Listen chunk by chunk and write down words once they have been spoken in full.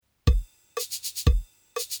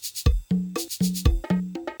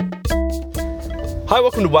Hi,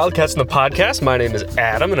 welcome to Wildcats in the Podcast. My name is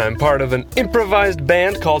Adam, and I'm part of an improvised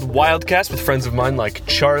band called Wildcats with friends of mine like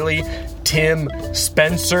Charlie, Tim,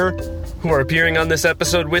 Spencer, who are appearing on this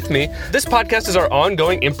episode with me. This podcast is our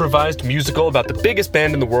ongoing improvised musical about the biggest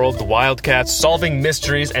band in the world, the Wildcats, solving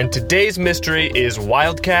mysteries, and today's mystery is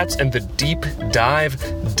Wildcats and the Deep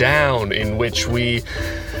Dive Down, in which we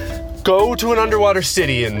go to an underwater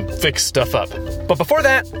city and fix stuff up. But before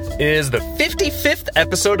that is the 55th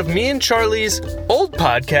episode of me and Charlie's old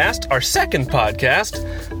podcast, our second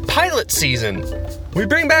podcast, Pilot Season. We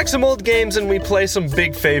bring back some old games and we play some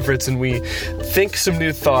big favorites and we think some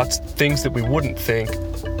new thoughts, things that we wouldn't think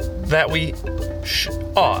that we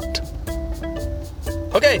ought.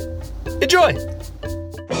 Okay, enjoy!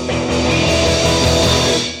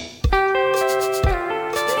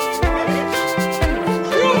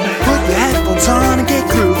 On and get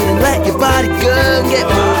grooving and let your body go and get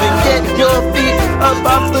moving. Get your feet up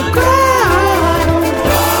off the ground.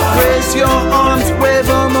 Raise your arms, wave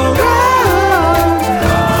them around.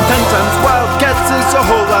 10 times Wildcats is a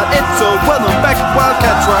whole lot. It's a well-known fact.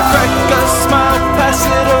 Wildcats rock. Crack a smile, pass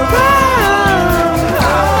it around.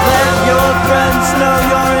 Let your friends know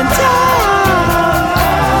you're in town.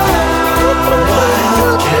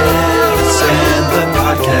 Wildcats and the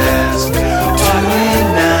podcast.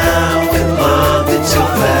 Doing now. So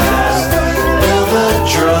fast, feel the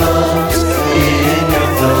drums in your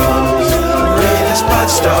thumbs. Rate us 5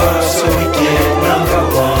 stars so we get number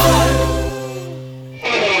 1.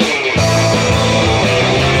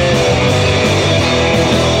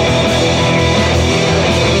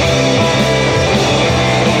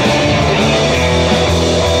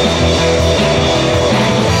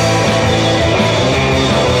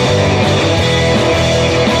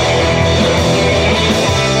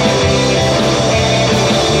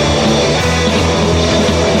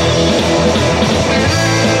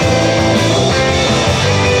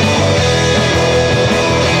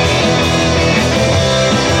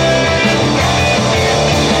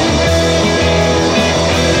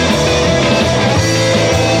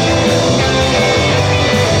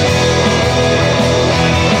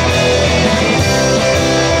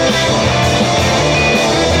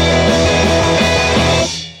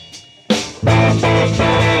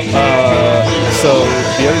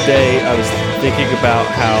 Thinking about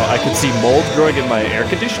how I could see mold growing in my air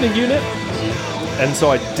conditioning unit, and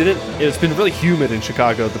so it's been really humid in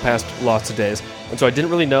Chicago the past lots of days, and so I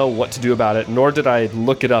didn't really know what to do about it, nor did I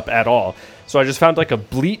look it up at all. So I just found like a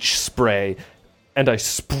bleach spray, and I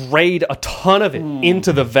sprayed a ton of it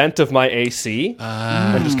into the vent of my AC,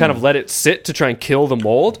 and just kind of let it sit to try and kill the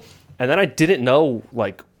mold, and then I didn't know,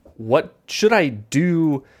 like, what should I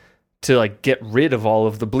do to, like, get rid of all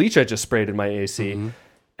of the bleach I just sprayed in my AC.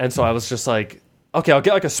 And so I was just like, okay, I'll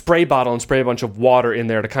get like a spray bottle and spray a bunch of water in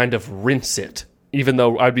there to kind of rinse it, even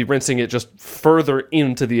though I'd be rinsing it just further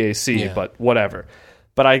into the AC, but whatever.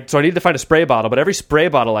 So I needed to find a spray bottle, but every spray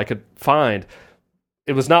bottle I could find,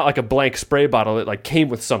 it was not like a blank spray bottle. It like came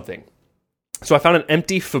with something. So I found an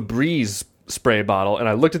empty Febreze spray bottle, and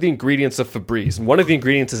I looked at the ingredients of Febreze, and one of the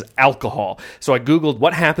ingredients is alcohol. So I Googled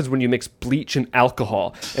what happens when you mix bleach and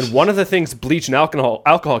alcohol, and one of the things bleach and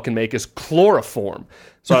alcohol can make is chloroform.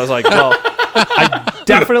 So I was like, well, I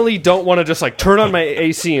definitely don't want to just like turn on my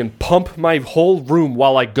AC and pump my whole room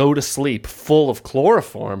while I go to sleep full of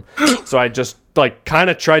chloroform. So I just like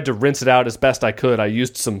kind of tried to rinse it out as best I could. I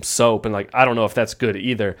used some soap, and like I don't know if that's good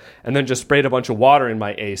either, and then just sprayed a bunch of water in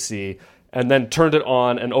my AC, and then turned it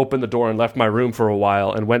on and opened the door and left my room for a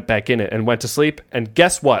while and went back in it and went to sleep. And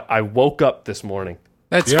guess what? I woke up this morning.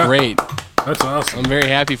 That's great. That's awesome. I'm very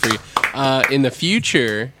happy for you. In the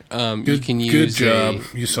future, you can use. Good job.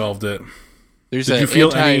 You solved it. Did you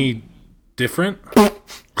feel any different?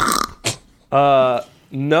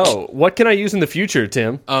 No. What can I use in the future,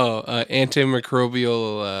 Tim?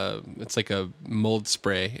 Antimicrobial. It's like a mold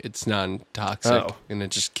spray. It's non-toxic, and it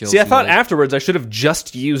just kills. See, I thought mold. afterwards I should have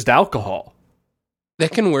just used alcohol.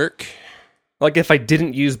 That can work. Like if I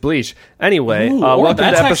didn't use bleach. Anyway,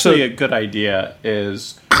 that's actually a good idea,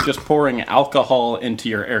 is just pouring alcohol into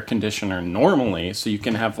your air conditioner normally so you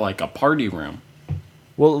can have like a party room.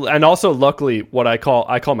 Well, and also luckily what I call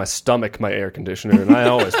my stomach my air conditioner, and I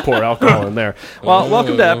always pour alcohol in there. Well,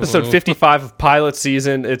 welcome to episode 55 of Pilot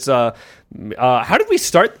Season. It's how did we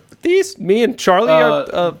start these? Me and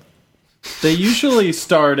Charlie They usually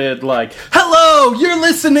started like, "Hello, you're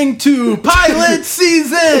listening to Pilot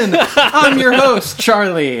Season." I'm your host,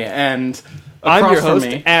 Charlie, and I'm your host,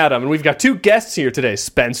 Adam, and we've got two guests here today,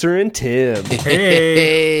 Spencer and Tim.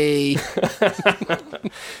 Hey.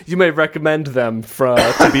 You may recommend them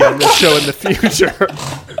to be on this show in the future.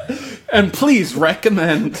 And please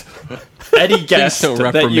recommend Any guest don't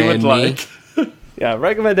that you would reprimand me. like. Yeah,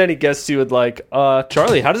 recommend any guests you would like.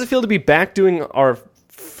 Charlie, how does it feel to be back doing our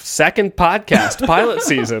second podcast, pilot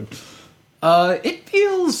season? It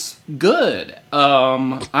feels good.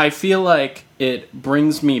 I feel like it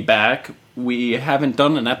brings me back. We haven't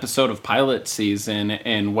done an episode of pilot season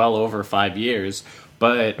in well over 5 years,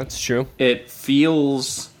 but That's true. it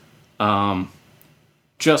feels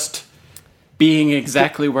just being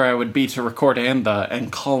exactly where I would be to record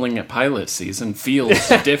and calling it pilot season feels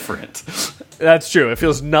different. That's true. It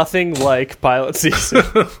feels nothing like pilot season.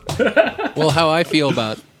 Well, how I feel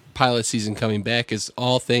about pilot season coming back is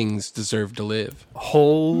all things deserve to live.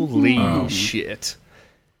 Holy shit.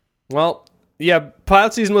 Well, yeah,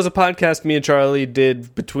 pilot season was a podcast me and Charlie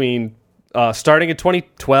did between starting in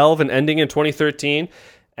 2012 and ending in 2013.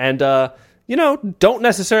 And, don't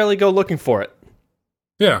necessarily go looking for it.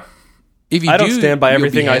 Yeah. If you I don't stand by you'll be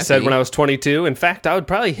everything I said happy. when I was 22. In fact, I would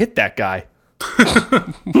probably hit that guy.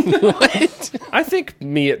 What? I think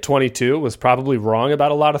me at 22 was probably wrong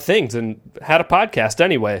about a lot of things and had a podcast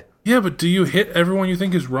anyway. Yeah, but do you hit everyone you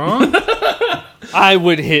think is wrong? I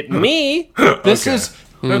would hit me. This Okay. is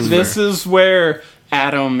That's this fair. is where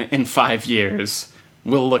Adam in 5 years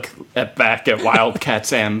will look back at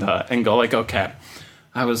Wildcats and go like, okay,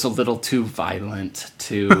 I was a little too violent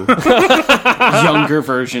to younger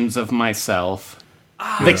versions of myself.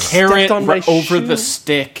 The carrot Stepped on my over shoe. the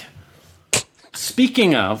stick.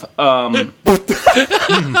 Speaking of,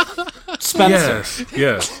 Spencer,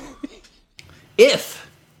 Yes. if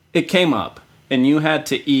it came up and you had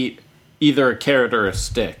to eat either a carrot or a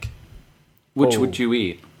stick, which would you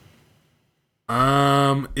eat?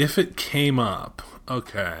 If it came up,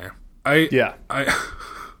 okay. Yeah. I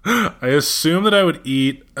assume that I would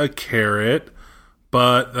eat a carrot,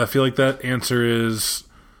 but I feel like that answer is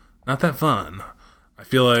not that fun. I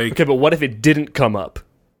feel like Okay, but what if it didn't come up?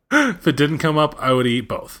 if it didn't come up, I would eat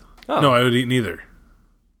both. Oh. No, I would eat neither.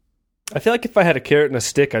 I feel like if I had a carrot and a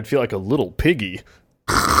stick, I'd feel like a little piggy.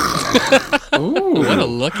 What a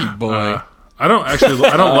lucky boy. I don't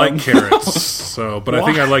like carrots, so but I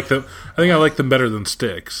think I like them. I think I like them better than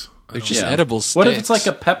sticks. They're just Yeah. edible sticks. What if it's like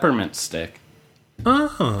a peppermint stick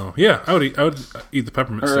Oh, yeah, I would eat the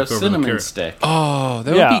peppermint or stick a over the cinnamon carrot. stick? Oh,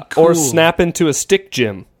 that Yeah, would be cool. or snap into a stick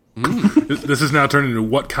gym. This is now turned into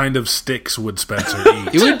what kind of sticks would Spencer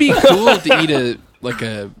eat? It would be cool to eat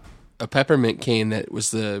a peppermint cane that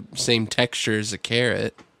was the same texture as a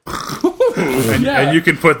carrot. And you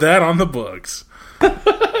can put that on the books.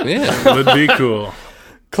 Yeah. Would be cool.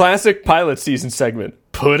 Classic pilot season segment.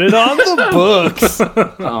 Put it on the books.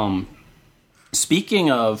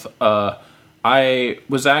 Speaking of, I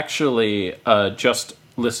was actually just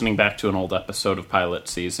listening back to an old episode of Pilot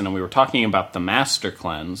Season, and we were talking about the Master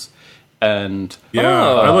Cleanse. And Yeah,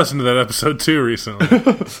 I listened to that episode too recently.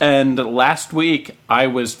 and last week I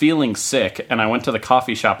was feeling sick, and I went to the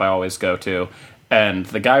coffee shop I always go to, and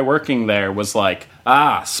the guy working there was like,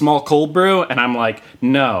 small cold brew? And I'm like,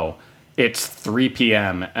 no, it's 3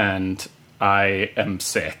 p.m. and I am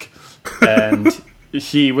sick. And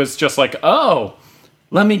he was just like, oh,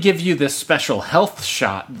 let me give you this special health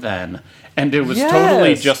shot then. And it was Yes.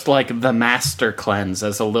 totally just like the Master Cleanse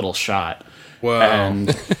as a little shot. Wow. And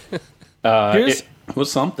Here's- it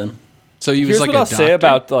was something. So he was Here's like what a I'll doctor? say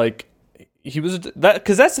about like he was that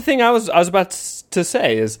because that's the thing I was about to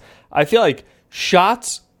say is I feel like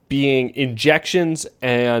shots being injections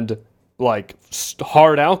and like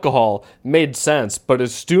hard alcohol made sense, but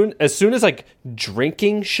as soon as like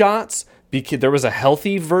drinking shots, because there was a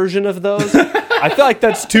healthy version of those. I feel like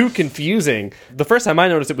that's too confusing. The first time I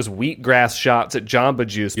noticed it was wheatgrass shots at Jamba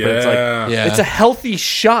Juice, but it's like Yeah. it's a healthy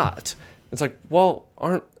shot. It's like, well,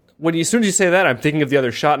 as soon as you say that, I'm thinking of the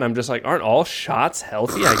other shot, and I'm just like, aren't all shots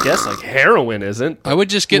healthy? I guess like heroin isn't. I would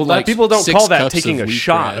just get Well, like people don't 6 call that cups taking of a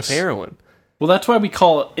shot of wheatgrass. heroin. Well, that's why we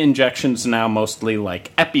call injections now mostly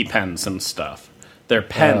like EpiPens and stuff. They're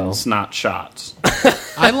pens, not shots.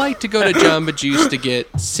 I like to go to Jamba Juice to get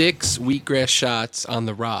 6 wheatgrass shots on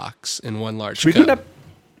the rocks in one large Should we cup.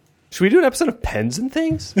 do an episode of pens and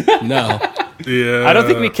things? No. Yeah. I don't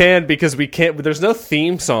think we can because we can't. There's no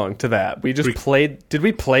theme song to that. We just played. Did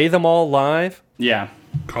we play them all live? Yeah.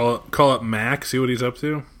 Call up Mac, see what he's up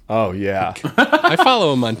to. Oh yeah. I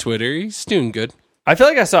follow him on Twitter. He's doing good. I feel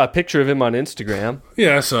like I saw a picture of him on Instagram.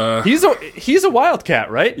 Yes, He's a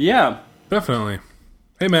Wildcat, right? Yeah. definitely.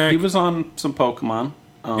 Hey Mac, He was on some Pokemon.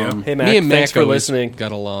 Yep. Hey Mac, Me and Mac thanks for always listening.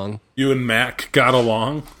 got along. you and Mac got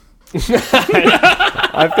along.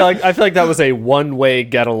 I feel like that was a one-way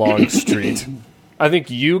get along street. I think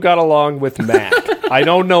you got along with Mac. I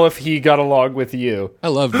don't know if he got along with you. I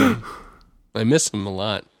loved him. I miss him a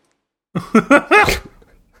lot.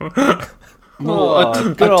 A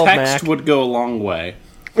good old text Mac. would go a long way.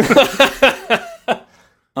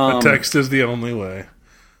 A text is the only way.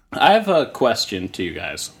 I have a question to you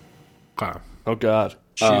guys. Wow. Oh God.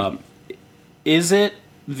 Is it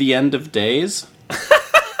the end of days?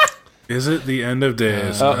 Is it the end of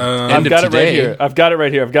days? I've of got it right today. here. I've got it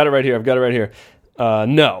right here.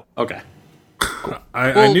 No. Okay.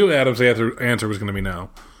 I knew Adam's answer was going to be no.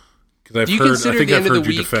 Because Do you I consider think the I've end of heard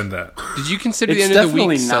the you week- defend that. Did you consider the It's end of the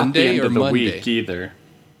definitely week not the Sunday end or of the Monday? week either.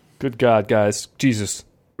 Good God, guys. Jesus.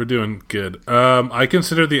 We're doing good. I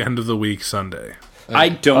consider the end of the week Sunday. I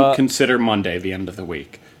don't consider Monday the end of the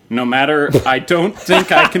week. No matter, I don't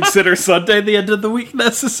think I consider Sunday the end of the week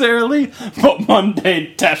necessarily, but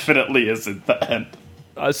Monday definitely isn't the end.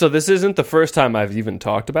 So this isn't the first time I've even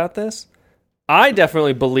talked about this. I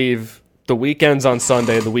definitely believe the week ends on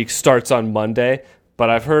Sunday, the week starts on Monday, but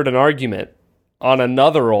I've heard an argument on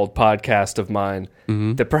another old podcast of mine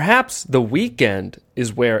that perhaps the weekend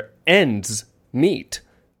is where ends meet,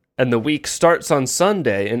 and the week starts on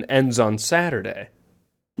Sunday and ends on Saturday.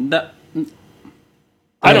 That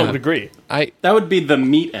I don't agree. would be the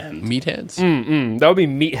meat end. Meatheads? That would be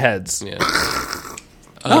meatheads. Yeah.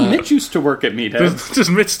 Mitch used to work at Meathead. Does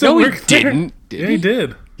Mitch still No, he work there? didn't. Yeah, he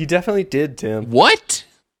did. He definitely did, Tim. What?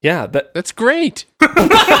 Yeah. That's great.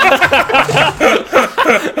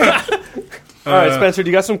 All right, Spencer, do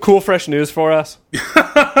you got some cool, fresh news for us?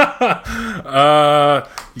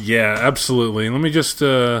 Yeah, absolutely. Let me just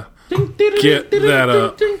get that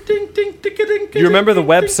up. You remember the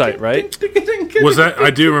website, right? Was that?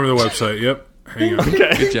 I do remember the website. Yep. Hang on.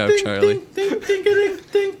 Good job, Charlie.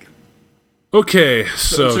 Okay,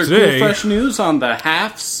 so Cool today, fresh news on the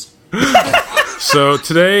halves.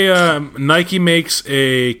 Nike makes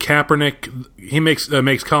a Kaepernick. He makes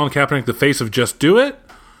Colin Kaepernick the face of Just Do It.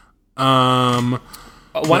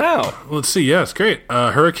 Wow. Let's see. Yeah, it's great.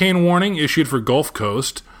 Hurricane warning issued for Gulf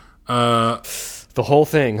Coast. The whole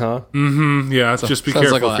thing, huh? Yeah, just be Sounds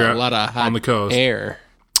careful like if you're a lot of hot on the coast. air.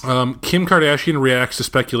 Kim Kardashian reacts to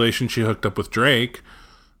speculation she hooked up with Drake.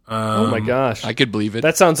 Oh my gosh. I could believe it.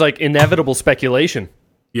 That sounds like inevitable speculation.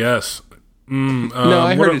 Yes. No,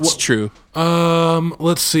 I heard it's true.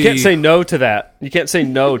 Let's see. You can't say no to that. You can't say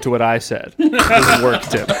no to what I said. It doesn't work,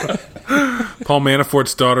 Tim. Paul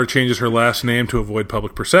Manafort's daughter changes her last name to avoid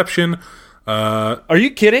public perception. Are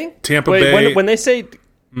you kidding? Tampa Wait, Bay- when they say,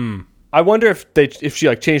 I wonder if she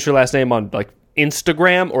like changed her last name on like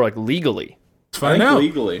Instagram or like legally. Let's find out.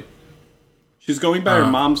 Legally. She's going by her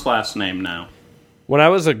mom's last name now. When I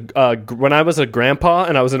was a grandpa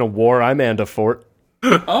and I was in a war, I manned a fort.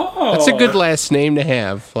 Oh. That's a good last name to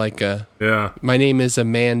have. Like, Yeah. my name is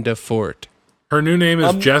Amanda Fort. Her new name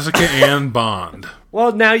is Jessica Ann Bond.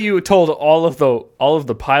 Well, now you told all of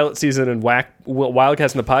the pilot season and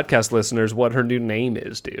Wildcats and the podcast listeners what her new name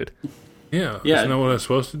is, dude. Yeah. Yeah. Isn't that what I was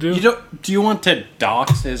supposed to do? Do you want to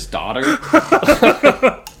dox his daughter?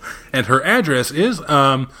 And her address is,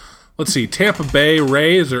 let's see, Tampa Bay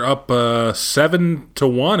Rays are up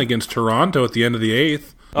 7-1 against Toronto at the end of the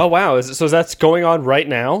 8th. Oh wow! So that's going on right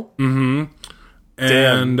now?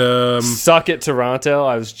 And Suck it, Toronto!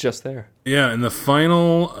 I was just there. yeah, and the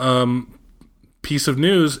final piece of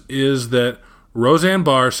news is that Roseanne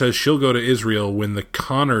Barr says she'll go to Israel when the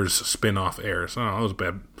Connors spin-off airs. Oh, that was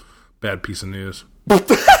a bad piece of news. I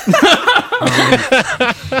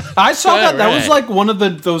saw that. That was right. like one of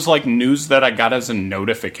those like news that I got as a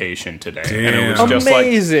notification today. And it was Damn. just like,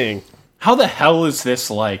 Amazing. how the hell is this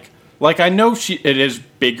like? Like, I know it is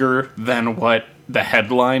bigger than what the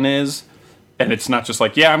headline is, and it's not just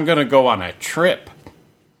like, yeah, I'm gonna go on a trip,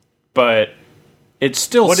 but it's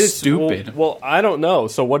still What is stupid. Well, I don't know.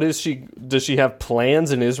 So, what is she? Does she have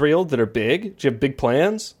plans in Israel that are big? Does she have big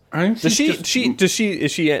plans? I think Is she's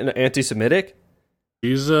just- she anti-Semitic?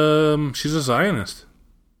 She's a Zionist.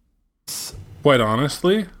 Quite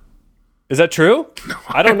honestly. Is that true?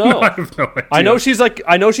 I don't know. I have no idea. I know she's like a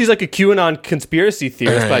QAnon conspiracy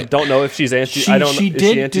theorist, but I don't know if she's anti. I don't. She is did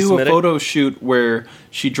she do a anti-Semitic? photo shoot where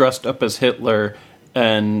she dressed up as Hitler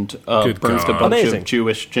and Good burnt a God. bunch Amazing. of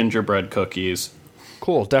Jewish gingerbread cookies.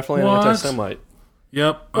 Cool, definitely an What? anti-Semite.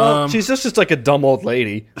 Yep. Well, she's just like a dumb old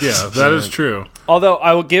lady. Yeah, that is true. Although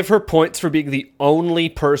I will give her points for being the only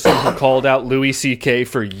person who called out Louis C.K.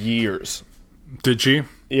 for years. Did she?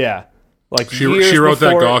 Yeah, like She years wrote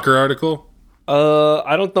before, that Gawker article?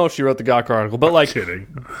 I don't know if she wrote the Gawker article, but like Kidding.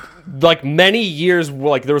 many years,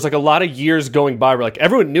 like there was like a lot of years going by where like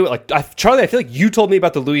everyone knew it. Like Charlie, I feel like you told me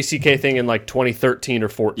about the Louis C.K. thing in like 2013 or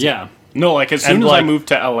 14. Yeah. No, like as soon And, as I like- moved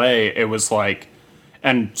to LA, it was like,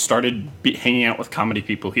 and started hanging out with comedy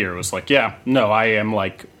people here. It was like, yeah, no, I am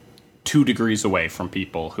like 2 degrees away from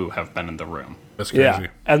people who have been in the room. That's crazy. Yeah.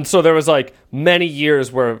 And so there was like many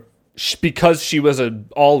years where because she was an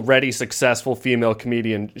already successful female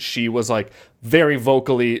comedian, she was like very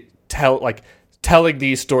vocally telling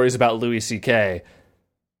these stories about Louis C.K.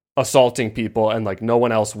 assaulting people, and like no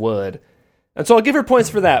one else would. And so I'll give her points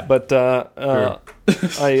for that, but Well,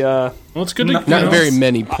 it's good to Not very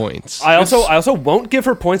many points. I also won't give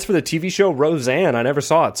her points for the TV show Roseanne. I never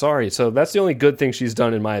saw it. Sorry. So that's the only good thing she's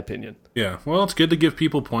done, in my opinion. Yeah, well, it's good to give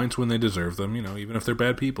people points when they deserve them, even if they're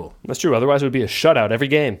bad people. That's true. Otherwise, it would be a shutout every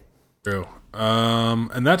game. True.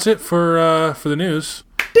 And that's it for the news.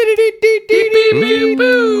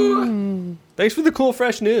 Thanks for the cool,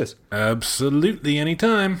 fresh news. Absolutely,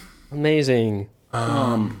 anytime. Amazing.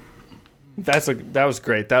 That was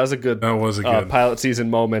great. That was a good. That was a good pilot season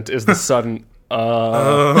moment. Is the sudden.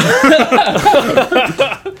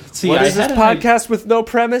 See, What I does this had podcast with no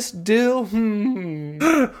premise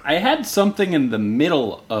do? I had something in the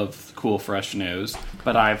middle of cool, fresh news,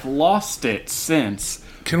 but I've lost it since.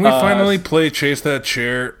 Can we finally play Chase That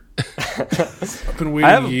Chair? I've been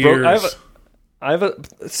waiting years.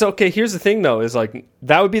 So okay. Here's the thing, though, is like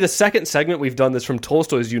that would be the second segment we've done this from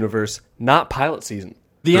Tolstoy's universe, not pilot season.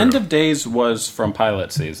 The End of Days was from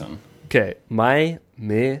pilot season. Okay, my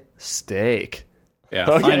mistake. Yeah,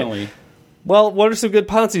 Okay. finally. Well, what are some good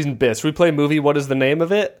pilot season bits? Should we play movie? What is the name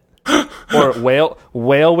of it? Or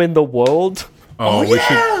Whale in the World?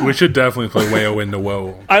 We should definitely play Whale in the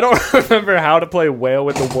Woe. I don't remember how to play Whale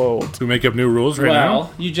in the World. Do we make up new rules right now?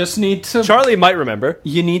 Well, you just need to... Charlie might remember.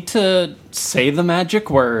 You need to say the magic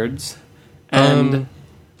words, and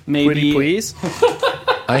maybe... Pretty please.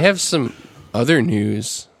 I have some other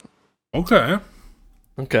news. Okay.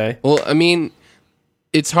 Okay. Well, I mean,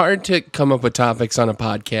 it's hard to come up with topics on a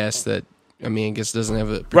podcast that, I guess doesn't have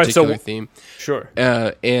a particular theme. Sure.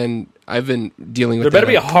 And I've been dealing with There better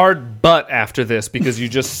that be a hard but after this, because you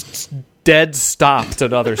just dead stopped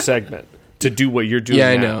another segment to do what you're doing. Yeah,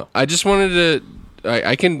 I now. know. I just wanted to...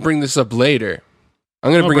 I can bring this up later.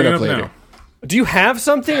 I'm going to bring it up later. now. Do you have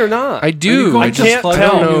something or not? I do. going I to just plug I in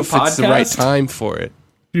don't a know new if it's the right podcast? time for it.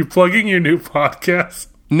 You plugging your new podcast?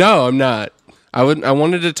 No, I'm not. I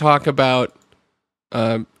wanted to talk about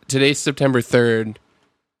today's September 3rd,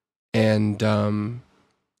 and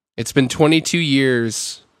it's been 22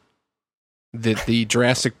 years that the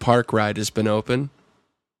Jurassic Park ride has been open,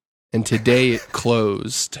 and today it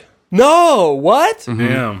closed. No. What? Mm-hmm.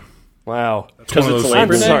 Damn. Wow. Because one of it's those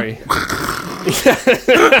Labor I'm Day? sorry.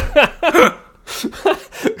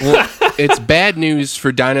 Well, it's bad news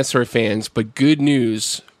for dinosaur fans, but good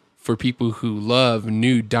news for people who love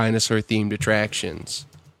new dinosaur-themed attractions.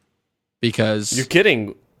 Because You're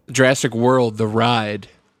kidding. Jurassic World, the ride,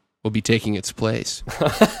 will be taking its place.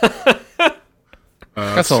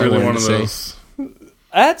 That's all I really wanted one to of say.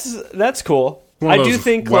 those. That's cool. One of I do those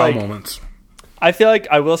think wow like moments. I feel like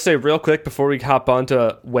I will say real quick before we hop on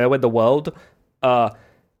to Where with the World,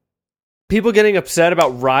 people getting upset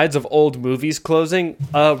about rides of old movies closing.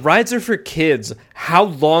 Rides are for kids. How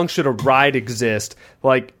long should a ride exist?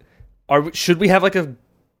 Like, should we have like a,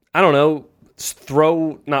 I don't know,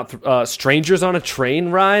 Strangers on a Train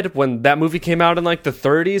ride when that movie came out in like the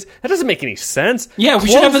 30s? That doesn't make any sense. Yeah, we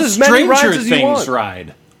should have a Close as many rides Stranger as you Things want.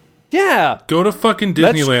 ride. Yeah. Go to fucking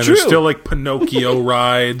That's Disneyland. true. There's still like Pinocchio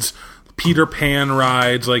rides, Peter Pan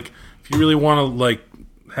rides. Like, if you really want to like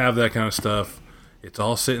have that kind of stuff, it's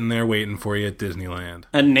all sitting there waiting for you at Disneyland.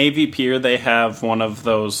 At Navy Pier, they have one of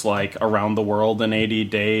those, like, around the world in 80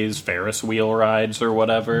 days Ferris wheel rides or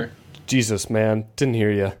whatever. Jesus, man. Didn't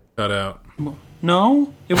hear you. Cut out.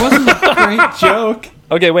 No? It wasn't a great joke.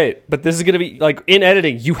 Okay, wait. But this is going to be, like, in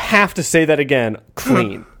editing, you have to say that again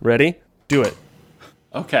clean. Ready? Do it.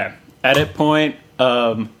 Okay. Edit point.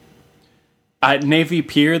 At Navy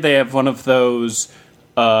Pier, they have one of those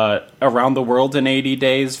around the world in 80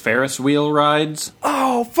 days Ferris wheel rides.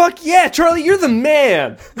 Oh, fuck yeah, Charlie, you're the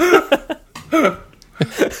man.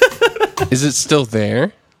 Is it still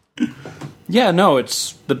there? Yeah, no,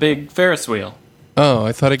 it's the big Ferris wheel. Oh,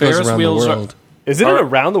 I thought it goes Ferris around the wheels are- world. Is it an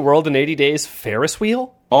Around the World in 80 Days Ferris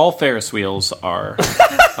wheel? All Ferris wheels are.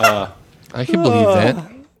 I can believe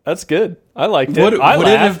that. That's good. I liked it. Would I it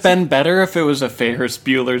laughed. have been better if it was a Ferris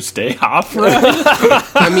Bueller's Day Off ride?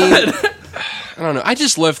 I mean, I don't know. I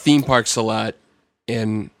just love theme parks a lot,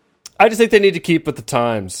 and I just think they need to keep with the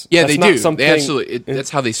times. yeah, That's they not do. Something, They absolutely. That's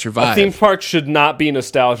how they a survive. theme park should not be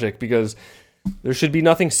nostalgic because there should be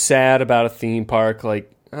nothing sad about a theme park.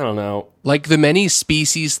 Like, I don't know. Like the many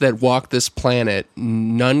species that walk this planet,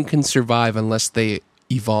 none can survive unless they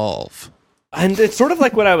evolve. And it's sort of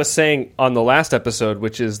like what I was saying on the last episode,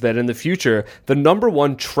 which is that in the future, the number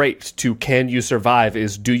one trait to can you survive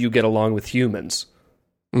is do you get along with humans?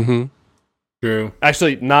 Mm-hmm. True.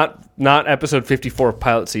 Actually, not episode 54 of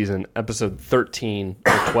pilot season, episode 13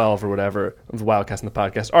 or 12 or whatever of the Wildcast and the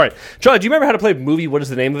podcast. All right. Charlie, do you remember how to play movie? What is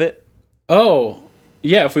the name of it? Oh,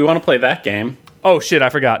 yeah, if we want to play that game. Oh, shit, I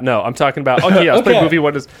forgot. No, I'm talking about... Okay, yeah, let's play Okay. movie.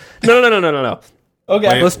 What is... No.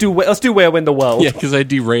 Okay. Let's do Where Win the World. Yeah, because I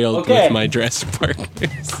derailed Okay. with my Jurassic Park.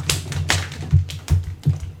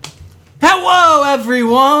 Hello,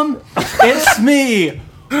 everyone! It's me,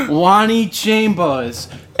 Wani Chambers,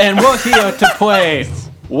 and we're here to play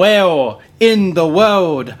Where in the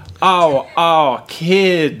World Are Our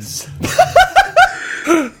Kids?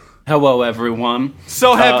 Hello, everyone.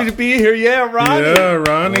 So happy to be here. Yeah, Ronnie. Yeah,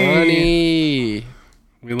 Ronnie. Funny.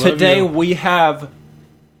 We love Today you. we have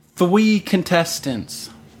 3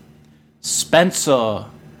 contestants. Spencer,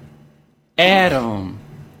 Adam,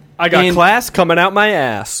 I got And- class coming out my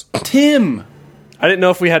ass. Tim. I didn't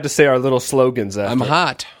know if we had to say our little slogans after. I'm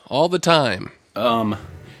hot all the time.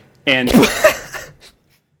 And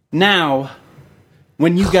now,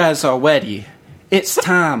 when you guys are ready, it's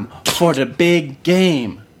time for the big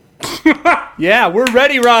game. Yeah, we're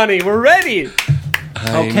ready, Ronnie. We're ready.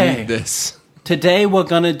 I Okay. need this. Today we're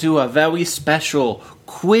gonna do a very special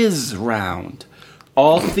quiz round,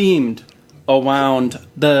 all themed around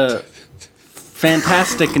the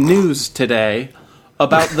fantastic news today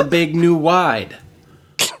about the big new wide.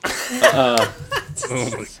 Oh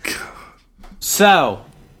my god. So,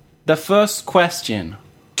 the first question,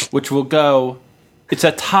 which will go, it's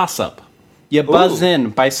a toss-up. You buzz in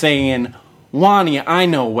by saying, Wani, I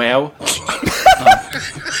know well.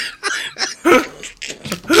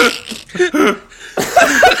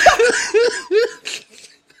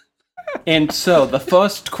 And so, the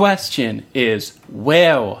first question is,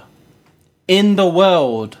 where in the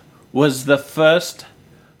world was the first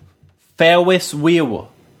Ferris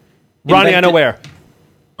wheel? Ronnie, I know invented- where.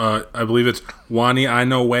 I believe it's Wani I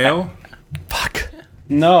Know Whale. Fuck.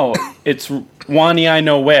 No, it's Wani, I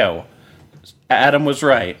know well. Adam was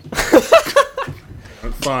right.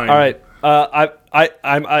 Fine. All right. I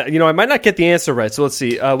might not get the answer right. So let's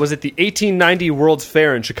see. Was it the 1890 World's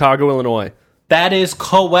Fair in Chicago, Illinois? That is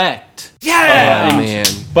correct. Yeah. Oh, man.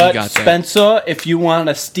 You But got that. Spencer, if you want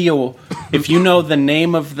to steal, if you know the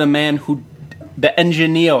name of the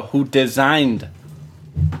engineer who designed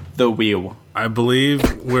the wheel. I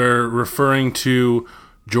believe we're referring to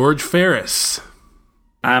George Ferris.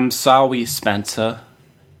 I'm sorry, Spencer.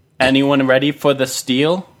 Anyone ready for the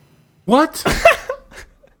steal? What?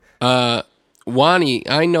 Wani,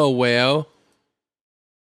 I know well.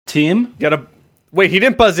 Tim? Wait, he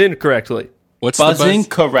didn't buzz in correctly. What's Buzzing the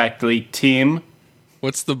buzz? correctly, Tim.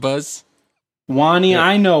 What's the buzz? Wani,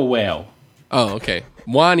 I know well. Oh, okay.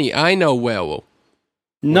 Wani, I know well.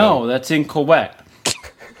 No, that's incorrect.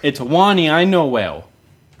 It's Wani, I know well.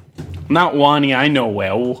 Not Wani, I know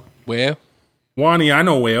well. Where? Wani I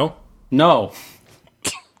Know Whale. No.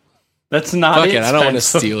 That's not Fuck it, it, I don't want to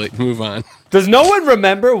Spencer. steal it. Move on. Does no one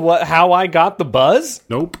remember how I got the buzz?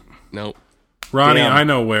 Nope. Nope. Ronnie Damn. I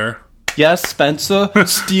Know Where. Yes, Spencer.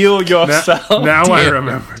 Steal yourself. Now I Damn.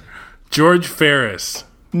 remember. George Ferris.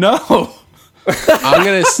 No. I'm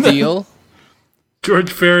going to steal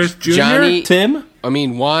George Ferris Jr. Johnny. Tim?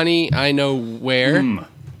 Wani, I know where.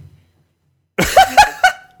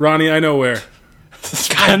 Ronnie I Know Where.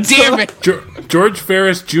 God damn it. George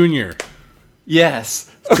Ferris Jr. Yes.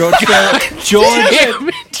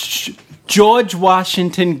 George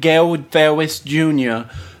Washington Gaylord Ferris Jr.,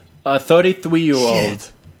 a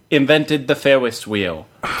 33-year-old, invented the Ferris wheel.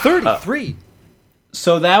 33.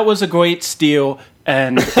 So that was a great steal,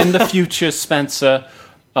 and in the future, Spencer,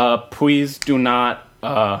 please do not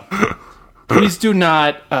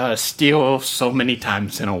steal so many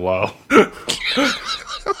times in a row.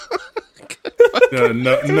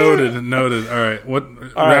 Noted. All right.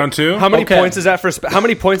 What round 2? How many Okay. points is that for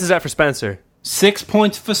Spencer? 6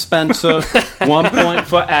 points for Spencer, 1 point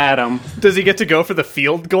for Adam. Does he get to go for the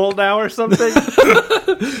field goal now or something?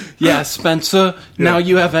 Yeah, Spencer, now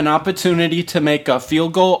you have an opportunity to make a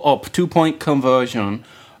field goal or 2-point conversion.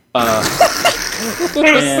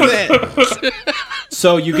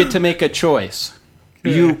 So you get to make a choice.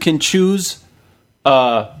 You can choose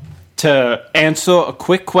to answer a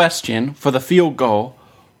quick question for the field goal,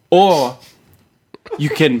 or you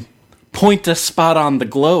can point a spot on the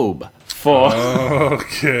globe for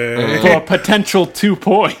Okay. a potential 2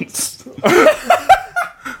 points.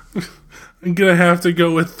 I'm gonna have to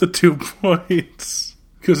go with the 2 points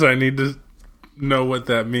because I need to know what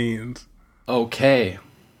that means. Okay.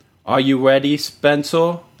 Are you ready,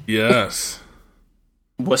 Spencer? Yes.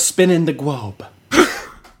 We're spinning the globe.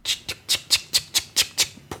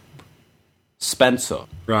 Spencer,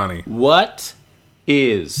 Ronnie. what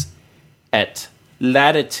is at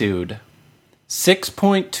latitude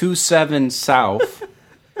 6.27 south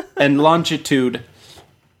and longitude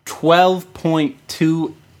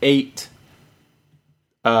 12.28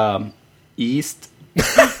 east?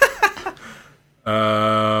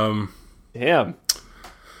 Damn.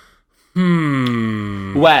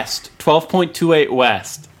 West. 12.28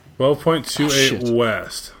 west. 12.28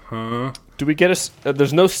 west. Huh? Do we get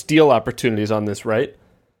there's no steal opportunities on this, right?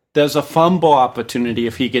 There's a fumble opportunity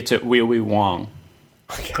if he gets it really wrong.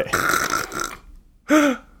 Okay.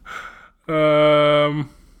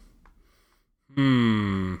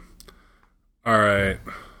 All right.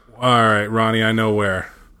 All right, Ronnie, I know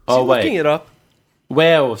where. Oh, Looking wait. it up.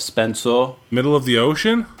 Where, Spencer? Middle of the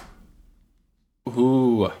ocean?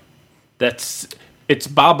 Ooh. It's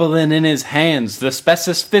bobbling in his hands. The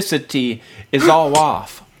specificity is all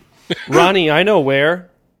off. Ronnie, I know where.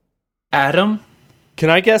 Adam? Can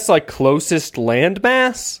I guess, like, closest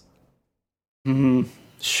landmass?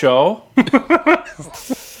 Show?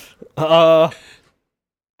 How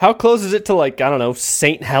close is it to, like, I don't know,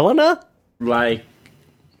 St. Helena? Like,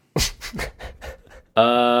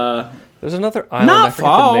 There's another island, Not I forget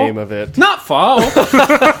far. the name of it. not far.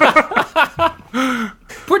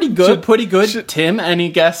 Pretty good. Tim, any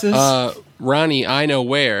guesses? Ronnie, I know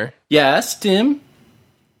where. Yes, Tim?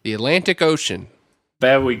 The Atlantic Ocean.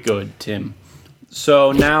 Very good, Tim.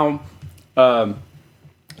 So now,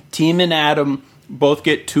 Team and Adam both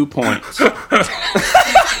get 2 points. So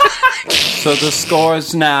the score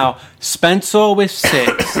is now Spencer with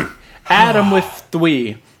 6, Adam with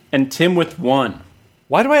 3, and Tim with 1.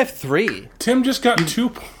 Why do I have 3? Tim just got 2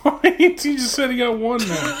 points. He just said he got 1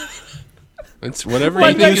 now. It's whatever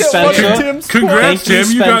Thank you you, do. Spencer. Tim's Congrats, Thank you,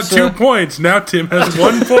 Tim. You got Spencer. 2 points. Now Tim has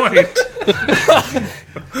 1 point.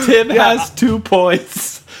 Tim has 2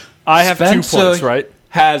 points. I have 2 Spencer points, right?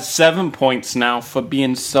 has 7 points now for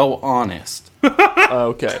being so honest.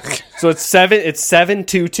 Okay. So it's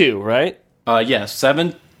 7-2-2, right? Yes,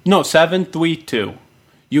 7-3-2.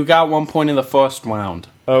 You got 1 point in the first round.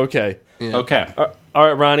 Okay. Okay. All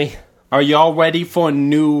right, Ronnie. Are y'all ready for a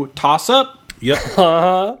new toss-up? Yep.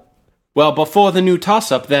 Well, before the new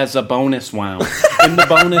toss-up, there's a bonus round. In the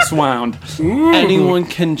bonus round, anyone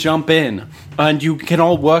can jump in, and you can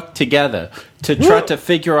all work together to try to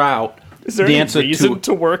figure out Is there the any answer reason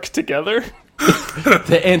to work together?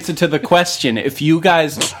 the answer to the question. If you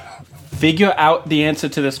guys figure out the answer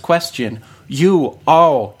to this question, you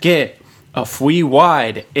all get a free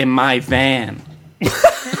ride in my van.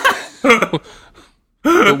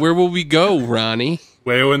 But where will we go, Ronnie?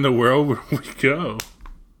 Where in the world would we go?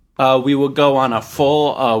 We will go on a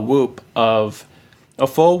full whoop of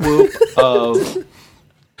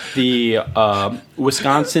the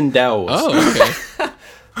Wisconsin Dells. Oh, okay.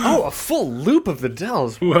 Oh, a full loop of the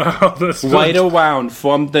Dells. Wow, that's Right around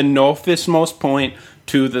from the northernmost point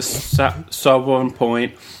to the southern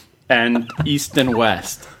point and east and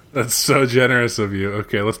west. That's so generous of you.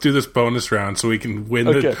 Okay, let's do this bonus round so we can win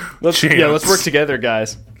Okay. the chance. Let's work together,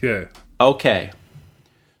 guys. Okay. Okay.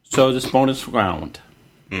 So this bonus round.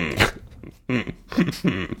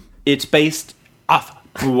 It's based off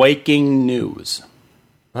breaking news.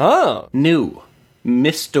 Oh. New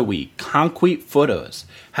mystery concrete footers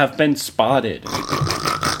have been spotted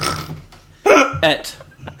at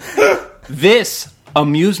this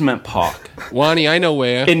amusement park Ronnie, I know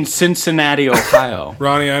where. in Cincinnati, Ohio.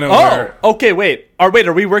 Ronnie, I know Oh, where. okay, wait. Are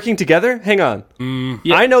we working together? Hang on.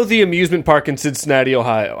 Yeah. I know the amusement park in Cincinnati,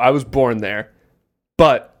 Ohio. I was born there.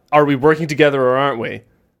 But are we working together or aren't we?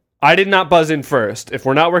 I did not buzz in first. If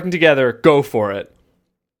we're not working together, go for it.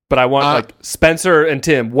 But I want, like, Spencer and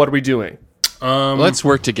Tim, what are we doing? Let's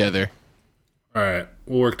work together. All right,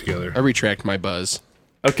 we'll work together. I retract my buzz.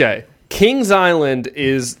 Okay. Kings Island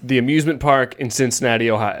is the amusement park in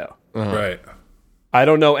Cincinnati, Ohio. Right. I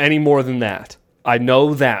don't know any more than that. I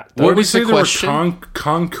know that. What What did he was say? the There question? were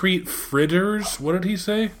concrete fritters? What did he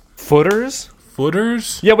say? Footers?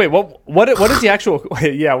 Footers? Yeah, wait, what is the actual...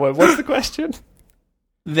 Yeah, what's the question?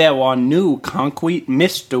 There are new concrete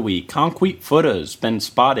footers been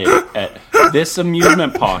spotted at this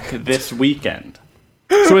amusement park this weekend.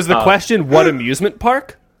 So is the question, what amusement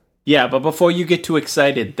park? Yeah, but before you get too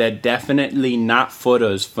excited, they're definitely not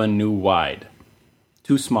footers for new wide.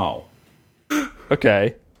 Too small.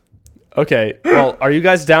 Okay. Well, are you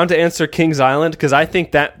guys down to answer Kings Island? Because I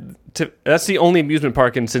think that's the only amusement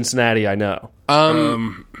park in Cincinnati I know.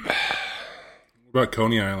 What about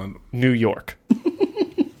Coney Island? New York.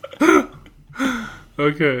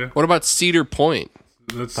 Okay. What about Cedar Point?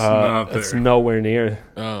 That's not there. It's nowhere near.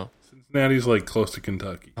 Oh. Cincinnati's like close to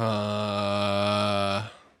Kentucky.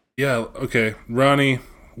 Yeah, okay. Ronnie,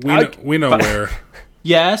 we know where.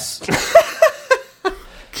 Yes,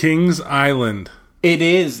 Kings Island. it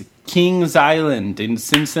is Kings Island in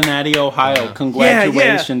Cincinnati, Ohio.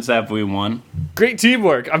 Congratulations, everyone. Great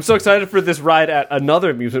teamwork. I'm so excited for this ride at another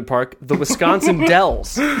amusement park, the Wisconsin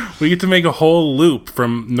Dells. We get to make a whole loop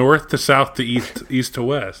from north to south to east to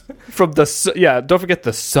west. From the don't forget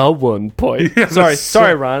the southern point. Yeah,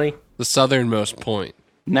 sorry, Ronnie. The southernmost point.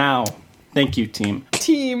 Now, thank you, team.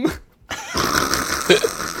 Team.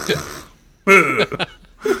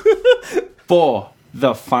 For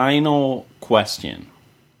the final question,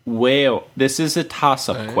 this is a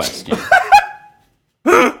toss-up question.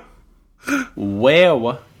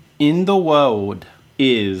 Where in the world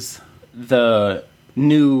is the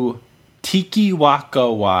new Tiki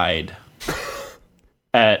Waka ride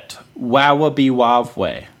at Wallaby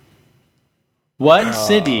Wavway? What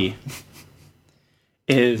city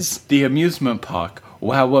is the amusement park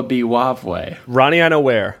Wallaby Wavway? Ronnie, I know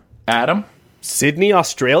where. Adam? Sydney,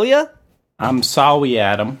 Australia? I'm sorry,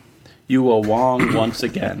 Adam. You were wrong once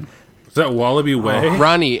again. Is that Wallaby Way?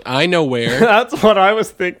 Ronnie, I know where. That's what I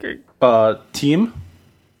was thinking. Team?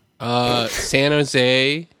 San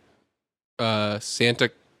Jose,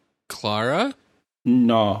 Santa Clara,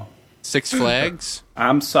 No. Six Flags.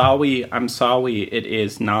 I'm sorry. It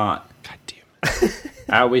is not. God damn it.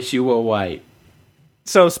 I wish you were right.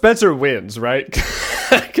 So Spencer wins, right?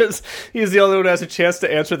 Because he's the only one who has a chance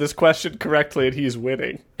to answer this question correctly, and he's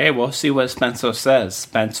winning. Hey, we'll see what Spencer says.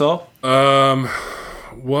 Spencer?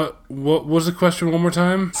 What was the question one more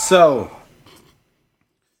time? So,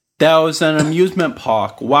 there was an amusement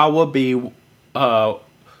park, Wallaby,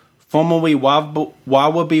 formerly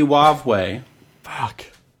Wallaby Wavway. Fuck.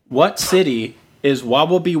 What city is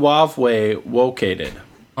Wallaby Wavway located?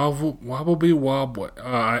 Wallaby Wobbly.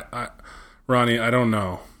 Ronnie, I don't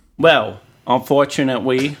know. Well,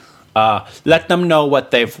 unfortunately, let them know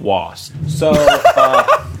what they've lost. So,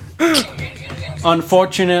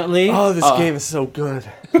 unfortunately, Oh, this game is so good.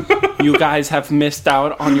 you guys have missed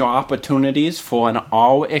out on your opportunities for an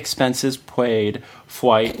all-expenses-paid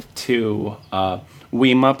flight to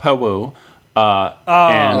Lima, Peru,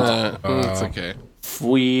 and It's okay.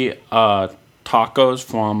 free tacos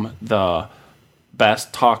from the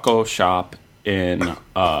best taco shop in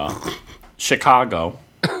Chicago,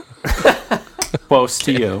 close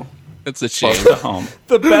to you, That's a shame. close to home.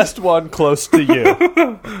 The best one close to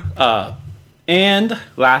you. And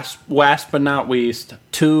last but not least,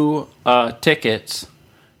 2 tickets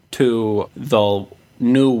to the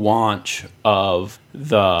new launch of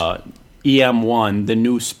the EM-1, the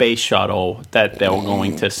new space shuttle that they're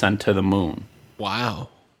going to send to the moon. Wow.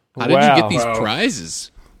 How did you Wow. get these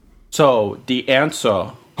prizes? So the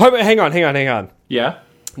answer, Hang on. yeah,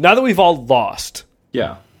 Now that we've all lost,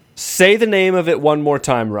 yeah. say the name of it one more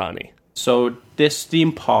time, Ronnie. So this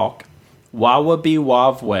theme park, Wallaby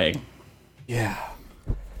Wavway. Yeah.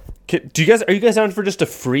 Are you guys down for just a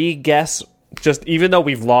free guess? Just even though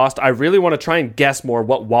we've lost, I really want to try and guess more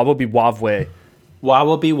what Wallaby Wavway.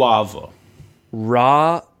 Wallaby Wava.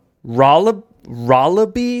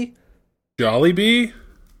 Rollaby? Jollibee?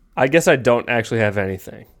 I guess I don't actually have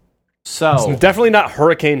anything. So, Definitely not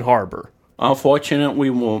Hurricane Harbor. unfortunately,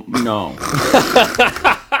 we won't know.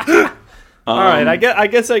 All right, I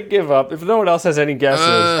guess I give up. If no one else has any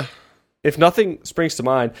guesses, if nothing springs to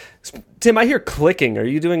mind, Tim, I hear clicking. Are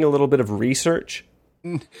you doing a little bit of research?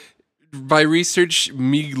 By research,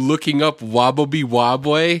 me looking up Wallaby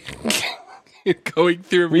Wabway, going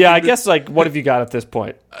through. Yeah, I guess what have you got at this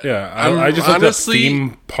point? Yeah, I'm I just looked honestly- up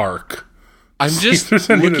theme park. I'm just there's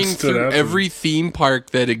any that looking stood through out to me. every theme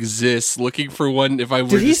park that exists, looking for one. If I were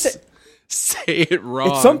Did he to say it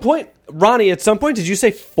wrong, At some point, Ronnie, did you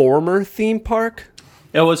say former theme park?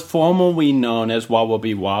 It was formerly known as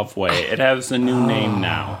Wallaby Wavway. It has a new name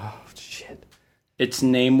now. Shit. Its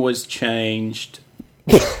name was changed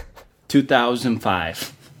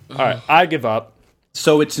 2005. All right, I give up.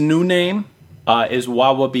 So its new name is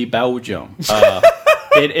Wallaby Belgium.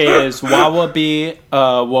 It is Wallaby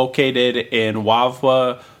located in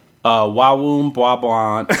Wavwa, Walloon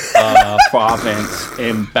Brabant province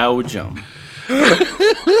in Belgium.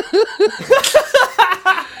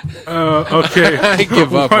 Okay. I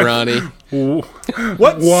give up, Ronnie.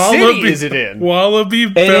 What city is it in? Wallaby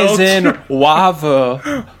It is Belgium. in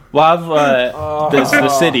Wavwa, the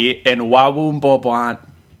city in Walloon Brabant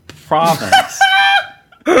province.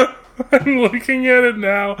 I'm looking at it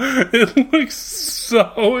now. It looks so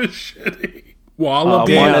shitty.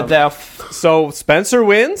 Wallaby. One of their So Spencer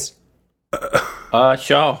wins?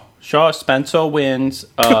 sure. Sure, Spencer wins,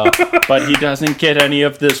 but he doesn't get any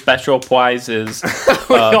of the special prizes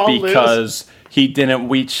because he didn't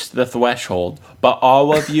reach the threshold. But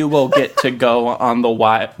all of you will get to go on the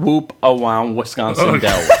whoop around Wisconsin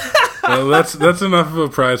Dells. Well, that's enough of a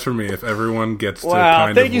prize for me if everyone gets to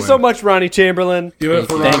kind thank of you win. so much, Ronnie Chamberlain. Give it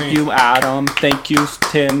for Ronnie. Thank you, Adam. Thank you,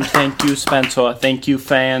 Tim. Thank you, Spencer. Thank you,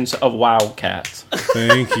 fans of Wildcats.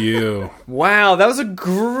 Thank you. Wow, that was a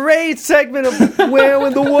great segment of Where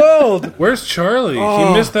in the World. Where's Charlie?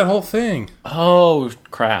 He missed that whole thing. Oh,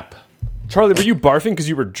 crap. Charlie, were you barfing because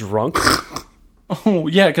you were drunk? Oh,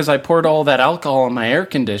 yeah, because I poured all that alcohol in my air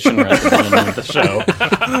conditioner at the beginning of the show.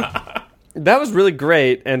 That was really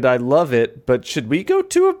great, and I love it, but should we go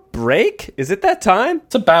to a break? Is it that time?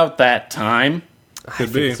 It's about that time.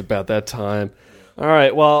 Could be. It's about that time. All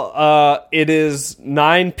right, well, it is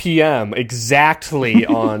 9 p.m. exactly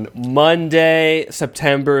on Monday,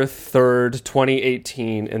 September 3rd,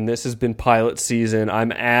 2018, and this has been Pilot Season.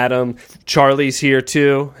 I'm Adam. Charlie's here,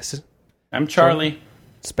 too. I'm Charlie.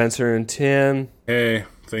 Spencer and Tim. Hey,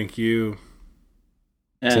 thank you.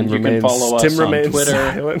 And Tim you remains- can follow us Tim on remains Twitter.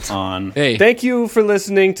 silent. On Hey, Thank you for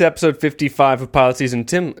listening to episode 55 of Pilot Season.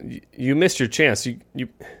 Tim, you missed your chance. You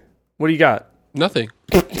what do you got? nothing.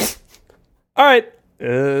 All right.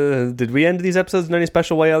 Did we end these episodes in any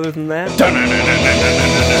special way other than that?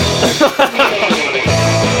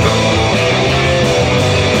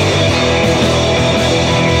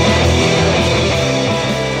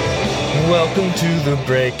 Welcome to the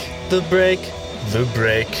break. The break. The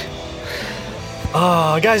break.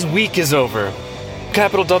 Guys, week is over.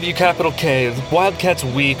 Capital W, capital K. Wildcats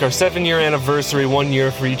Week, our 7-year anniversary, 1 year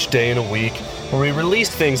for each day in a week, where we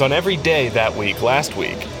released things on every day that week, last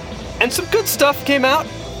week. And some good stuff came out,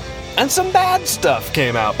 and some bad stuff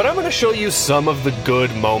came out. But I'm going to show you some of the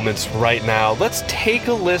good moments right now. Let's take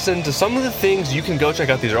a listen to some of the things you can go check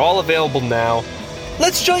out. These are all available now.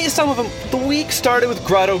 Let's show you some of them. The week started with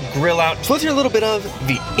Grotto Grill Out. So let's hear a little bit of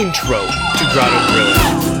the intro to Grotto Grill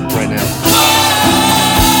Out right now.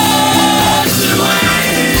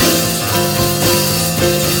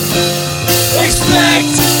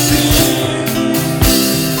 Expect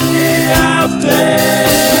it out there.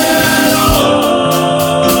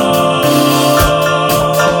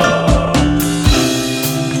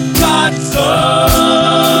 Got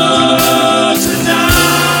thugs tonight.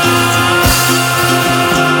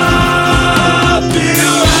 Be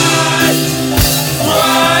right,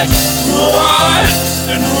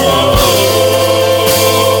 and roll.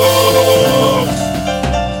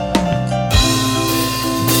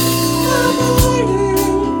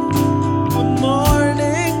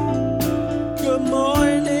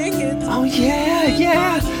 Oh,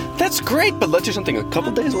 yeah. That's great, but let's do something. A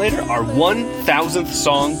couple days later, our 1,000th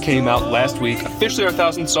song came out last week. Officially our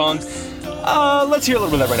 1,000th song. Let's hear a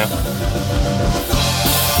little bit of that right now.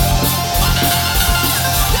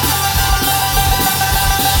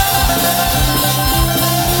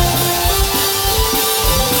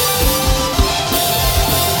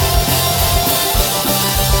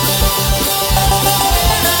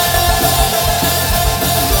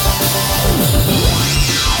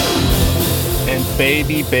 And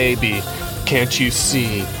baby, can't you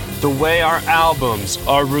see the way our albums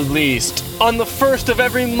are released on the 1st of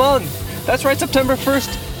every month? That's right, September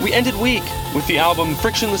 1st, we ended week with the album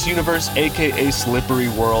Frictionless Universe, aka Slippery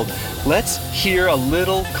World. Let's hear a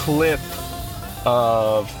little clip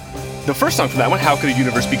of the first song from that one, How Could a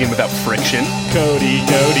Universe Begin Without Friction? Cody,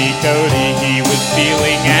 he was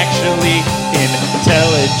feeling actually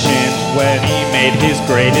intelligent when he made his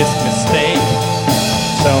greatest mistake.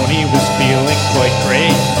 Tony was feeling quite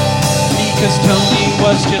great because Tony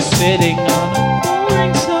was just sitting on a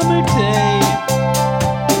boring summer day.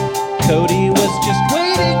 Cody was just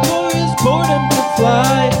waiting for his boredom to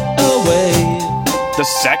fly away. The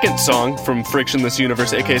second song from Frictionless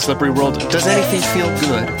Universe, aka Slippery World, Does Anything Feel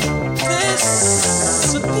Good?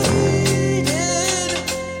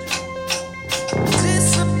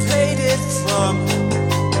 Dissipated from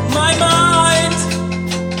my mind.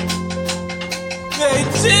 They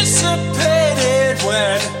dissipated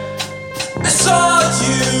when I saw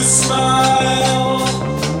you smile.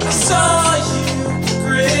 I saw you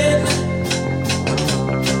grin.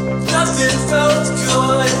 Nothing felt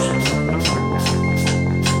good.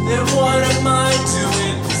 Then what am I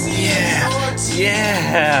doing?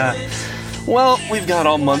 Yeah. Well, we've got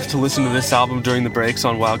all month to listen to this album during the breaks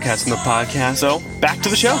on Wildcats and the podcast, so back to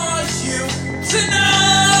the show. You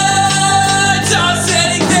tonight. Does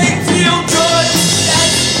anything feel good?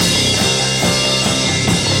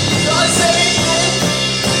 Does anything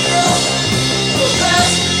feel the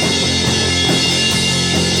best?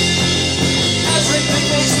 Everything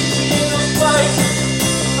makes me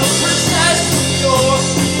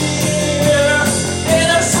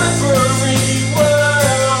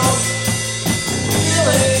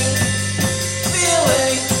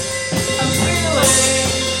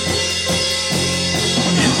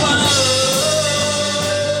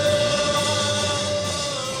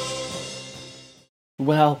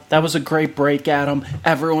Well, that was a great break, Adam.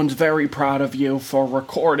 Everyone's very proud of you for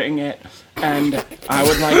recording it. And I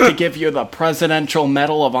would like to give you the Presidential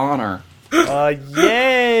Medal of Honor. Yay!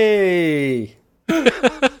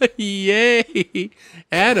 Yay!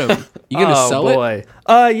 Adam, you gonna sell it? Boy.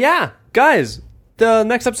 Yeah. Guys, the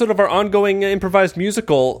next episode of our ongoing improvised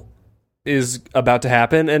musical is about to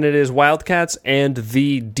happen, and it is Wildcats and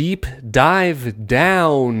the Deep Dive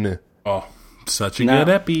Down. Oh, such a good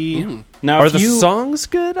epi. Now, Are if the you, songs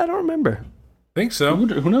good? I don't remember. Think so.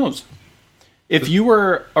 who knows? If you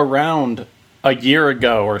were around a year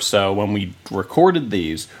ago or so when we recorded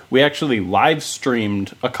these, we actually live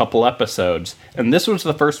streamed a couple episodes, and this was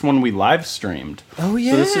the first one we live streamed. Oh,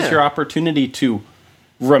 yeah. So this is your opportunity to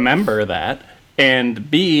remember that,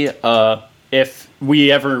 and B, if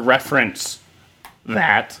we ever reference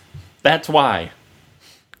that, that's why.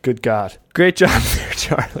 Good God. Great job there,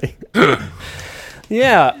 Charlie.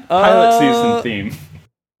 Yeah. Pilot season theme.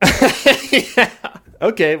 Yeah.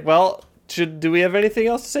 Okay, well, do we have anything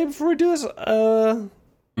else to say before we do this?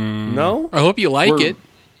 No? I hope you like it.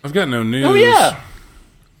 I've got no news. Oh, yeah.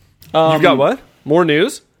 You've got what? More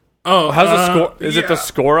news? Oh, How's the score? Is it the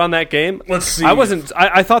score on that game? Let's see.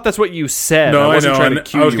 I thought that's what you said. No, I wasn't know. trying to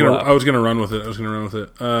cue you up. I was gonna run with it.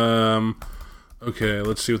 Okay,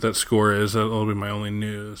 let's see what that score is. That'll be my only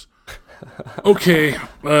news. Okay,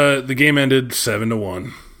 the game ended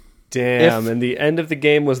 7-1. Damn, and the end of the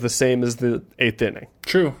game was the same as the 8th inning.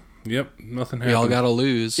 True. Yep, nothing happened. We all gotta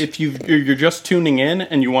lose. If you're just tuning in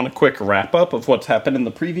and you want a quick wrap up of what's happened in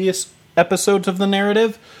the previous episodes of the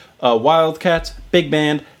narrative, Wildcats, big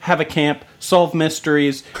band, have a camp, solve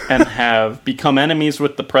mysteries, and have become enemies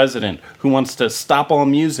with the president, who wants to stop all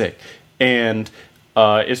music and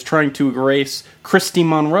is trying to erase Christy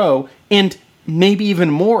Monroe and maybe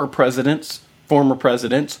even more former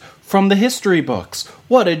presidents, from the history books.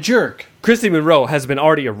 What a jerk. Christy Monroe has been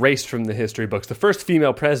already erased from the history books. The first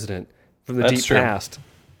female president from the deep past.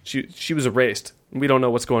 She was erased. We don't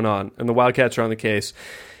know what's going on, and the Wildcats are on the case.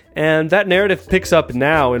 And that narrative picks up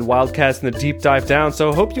now in Wildcats and the Deep Dive Down,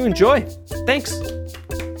 so hope you enjoy. Thanks.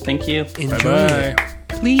 Thank you. Enjoy Bye. it.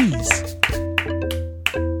 Please.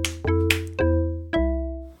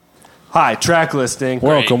 Hi, track listing.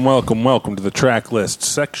 Welcome to the track list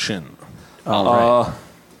section. Who's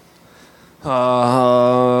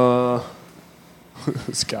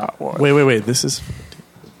got one? Wait. This is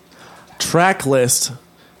track list.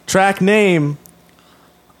 Track name.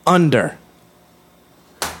 Under.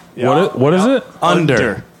 What is it?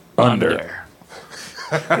 Under. Under.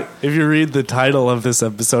 If you read the title of this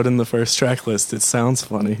episode in the first track list, it sounds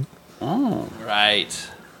funny. Right.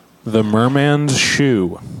 The Merman's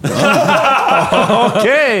Shoe.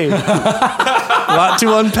 Okay. A lot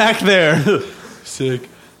to unpack there. Sick.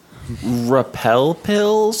 Repel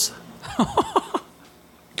pills?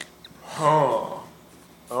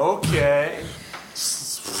 Okay.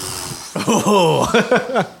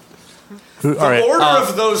 All right. Order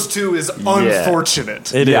of those two is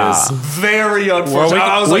unfortunate. It is. Very unfortunate. Well,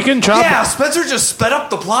 I was we like, can chop- yeah, Spencer just sped up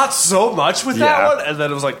the plot so much with that one, and then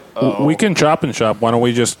it was like, oh. We can chop and shop. Why don't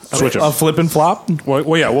we just switch A them? flip and flop?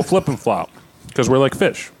 Well, yeah, we'll flip and flop because we're like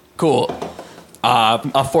fish. Cool.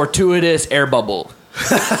 A fortuitous air bubble.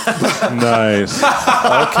 Nice.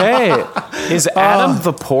 Okay. Is Adam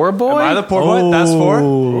the poor boy? Am I the poor boy? That's four?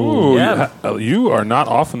 Ooh, Yeah. you are not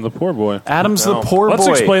often the poor boy. Adam's the poor Let's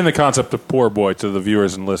boy. explain the concept of poor boy to the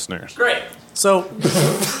viewers and listeners. Great. So,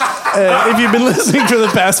 if you've been listening for the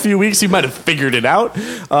past few weeks, you might have figured it out.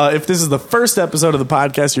 If this is the first episode of the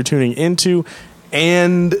podcast you're tuning into,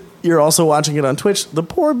 and you're also watching it on Twitch, the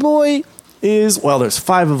poor boy is, well, there's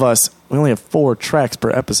 5 of us. We only have 4 tracks per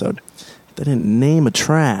episode. They didn't name a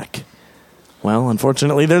track. Well,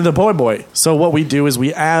 unfortunately, they're the poor boy. So what we do is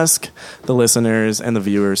we ask the listeners and the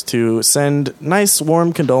viewers to send nice,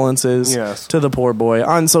 warm condolences to the poor boy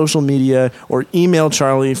on social media or email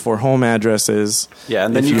Charlie for home addresses. Yeah,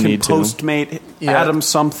 and then if you can need to. Postmate Adam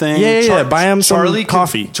something. Yeah. Buy him some Charlie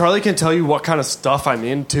coffee. Charlie can tell you what kind of stuff I'm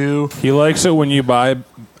into. He likes it when you buy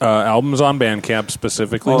albums on Bandcamp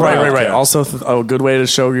specifically. Right. Wildcats. Also, a good way to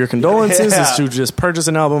show your condolences is to just purchase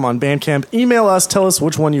an album on Bandcamp. Email us, tell us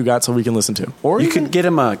which one you got so we can listen to. Or you could get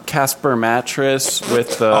him a Casper mattress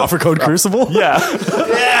with the Offer code Crucible? Yeah.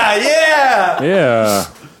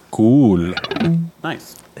 Cool.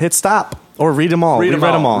 nice. Hit stop. Or read them all. Read them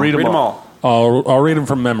all. Read Read them all. I'll read them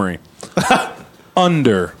from memory.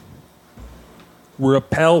 Under.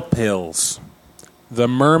 Repel pills. The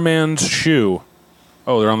Merman's Shoe.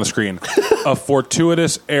 Oh, they're on the screen. A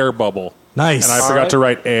fortuitous air bubble. Nice. And I forgot to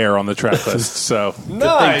write air on the track list, so Good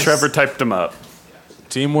thing Trevor typed them up.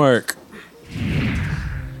 teamwork.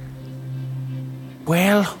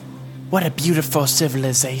 Well, what a beautiful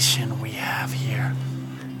civilization we have here.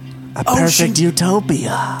 A perfect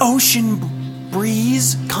utopia. Ocean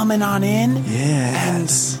breeze coming on in.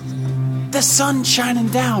 Yes. And the sun shining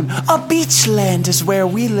down. A beach land is where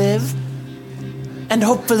we live. And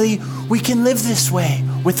hopefully we can live this way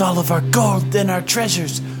with all of our gold and our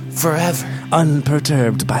treasures forever.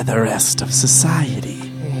 Unperturbed by the rest of society.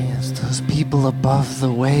 Yes, those people above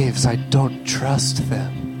the waves, I don't trust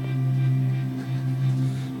them.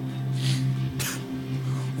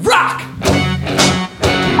 Rock!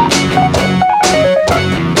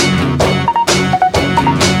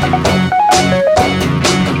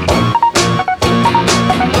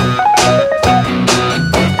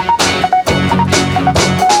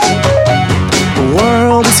 The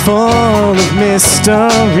world is full of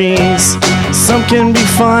mysteries. Some can be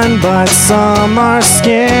fun, but some are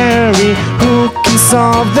scary. Who can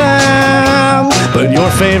solve them? But your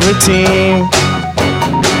favorite team.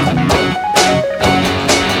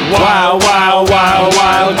 Wild, wild, wild,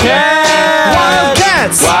 wildcats!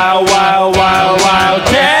 Wildcats! Wild, wild, wild,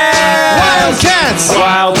 wildcats! Wildcats!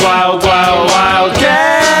 Wild, wild, wild,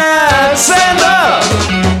 wildcats! And up!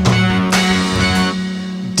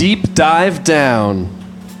 Deep dive down.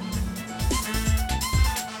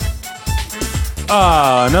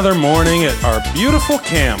 Another morning at our beautiful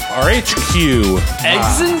camp, our HQ.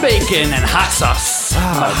 Eggs and bacon and hot sauce.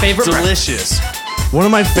 My favorite Delicious. One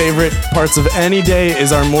of my favorite parts of any day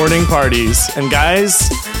is our morning parties. And guys,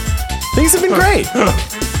 things have been great.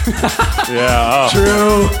 Yeah.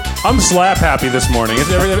 True. I'm slap happy this morning.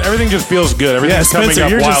 Everything just feels good. Everything's coming up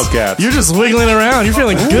Wildcats. You're just wiggling around. You're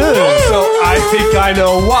feeling good. So I think I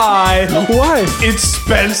know why. Why? It's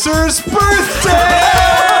Spencer's birthday!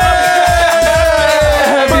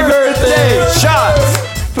 Happy birthday! Shots!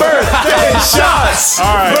 Birthday shots!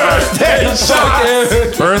 All right. Birthday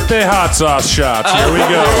shots! Birthday hot sauce shots. Here we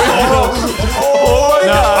go.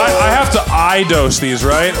 Now, I have to eye dose these,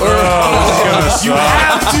 right? Oh, this is You gonna suck.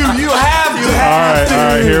 have to! You have to! All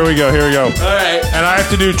right, here we go. All right. And I have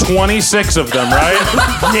to do 26 of them, right?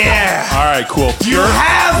 Yeah! All right, cool. You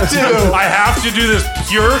have to! I have to do this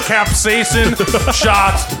pure capsaicin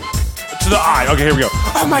shot to the eye. Okay, here we go.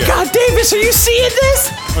 Oh my God, Davis, are you seeing this?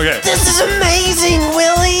 Okay. This is amazing,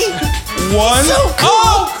 Willie. One. So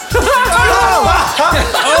cool.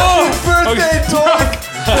 Birthday talk!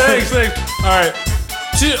 Thanks. All right.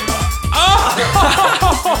 Two. I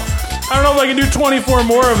don't know if I can do 24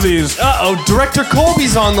 more of these. Uh-oh, Director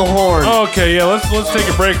Colby's on the horn. Okay, yeah, let's take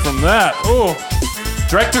a break from that. Oh,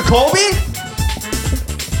 Director Colby?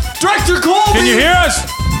 Director Colby! can you hear us?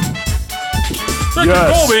 Director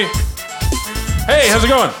Yes. Colby. Hey, how's it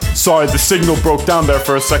going? Sorry, the signal broke down there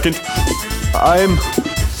for a second. I'm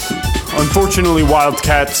unfortunately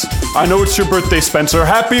Wildcats. I know it's your birthday, Spencer.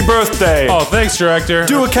 Happy birthday! Oh, thanks, Director.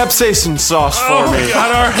 Do a capsaicin sauce for me.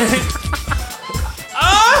 God, all right.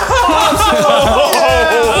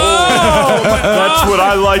 That's what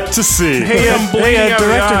I like to see. Hey, bleeding out of the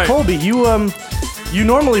Director eye. Colby, you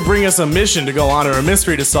normally bring us a mission to go on or a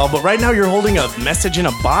mystery to solve, but right now you're holding a message in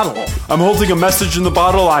a bottle. I'm holding a message in the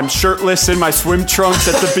bottle. I'm shirtless in my swim trunks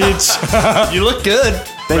at the beach. You look good.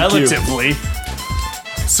 Thank you. Relatively.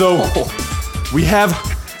 So, we have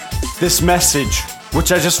this message,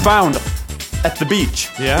 which I just found at the beach.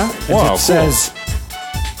 Yeah? And Wow, it says,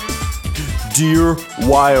 Dear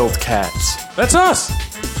Wildcats, That's us.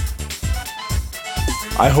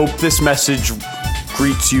 I hope this message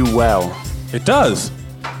greets you well. It does.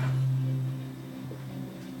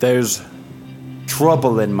 There's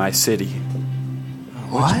trouble in my city.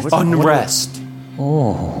 What? Unrest.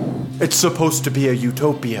 Oh. It's supposed to be a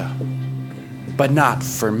utopia, but not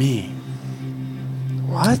for me.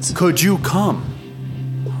 What? Could you come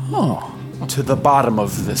to the bottom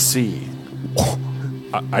of the sea?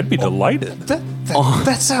 I'd be delighted.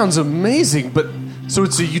 That sounds amazing, but so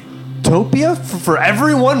it's a utopia for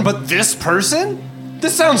everyone but this person?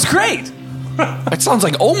 This sounds great. It sounds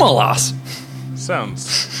like Omalas.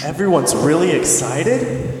 Sounds. Everyone's really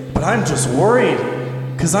excited, but I'm just worried.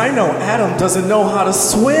 Because I know Adam doesn't know how to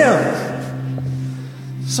swim.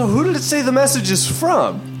 So who did it say the message is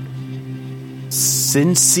from?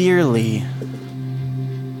 Sincerely,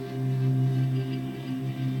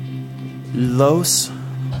 Los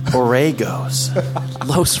Oregos.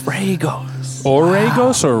 Los Regos.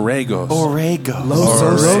 Oregos or Regos?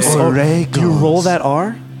 Oregos. Oregos. Do you roll that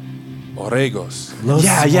R? Oregos.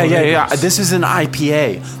 Yeah. This is an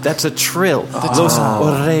IPA. That's a trill. Los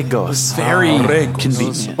Oregos. Very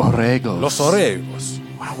convenient. Oregos. Los Oregos.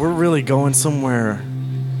 Wow, we're really going somewhere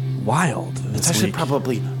wild. It's actually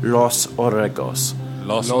probably Los Oregos.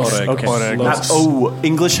 Los Oregos. Okay. Not O.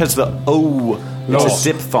 English has the O. It's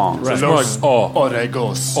a diphthong. It's more like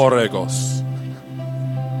Oregos. Oregos.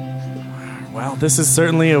 Well, this is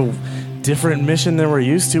certainly a different mission than we're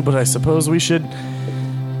used to, but I suppose we should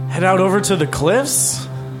head out over to the cliffs.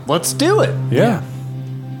 Let's do it. Yeah.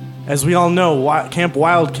 As we all know, Camp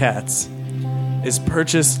Wildcats is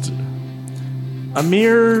purchased a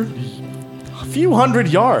mere few hundred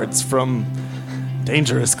yards from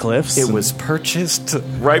dangerous cliffs. It was purchased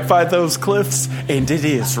right by those cliffs, and it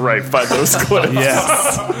is right by those cliffs.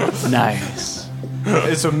 Yes. Nice.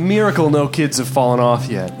 It's a miracle no kids have fallen off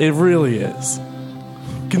yet. It really is.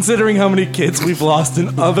 Considering how many kids we've lost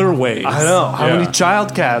in other ways. I know. How many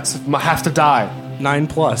child cats have to die?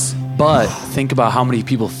 9+. But think about how many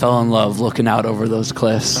people fell in love looking out over those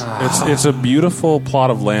cliffs. It's a beautiful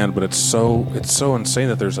plot of land, but it's so insane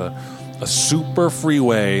that there's a super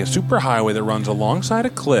freeway, a super highway that runs alongside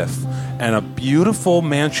a cliff, and a beautiful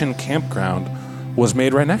mansion campground was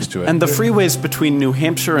made right next to it. And the freeway's between New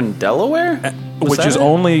Hampshire and Delaware? Which is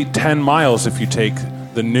only 10 miles if you take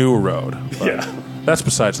the new road. But that's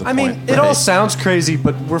besides the point. I mean, it all sounds crazy,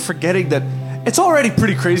 but we're forgetting that it's already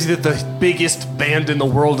pretty crazy that the biggest band in the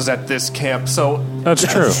world is at this camp, so... That's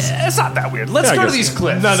true. It's not that weird. Let's go to these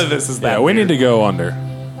cliffs. None of this is that Yeah, we weird. need to go under.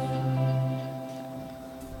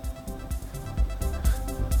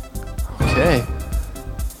 Okay.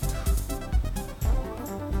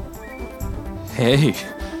 Hey.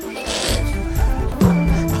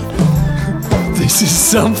 This is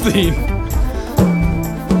something.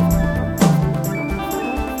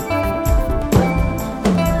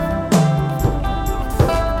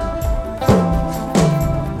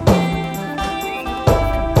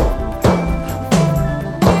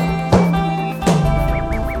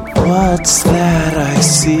 What's that I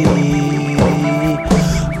see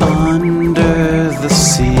under the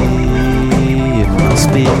sea? It must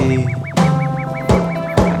be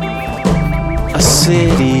a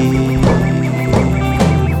city.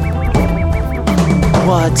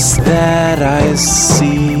 What's that I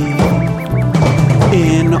see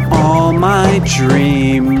in all my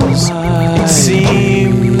dreams? It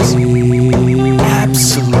seems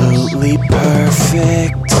absolutely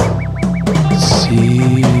perfect.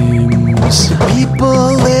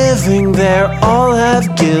 People living there all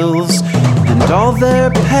have gills, and all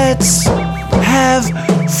their pets have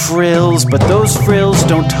frills, but those frills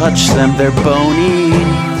don't touch them, they're bony,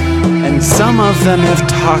 and some of them have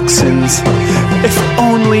toxins. If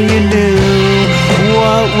only you knew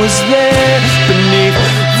what was there beneath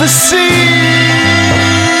the sea,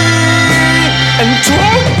 and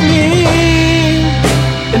took me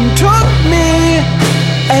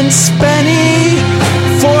and Spenny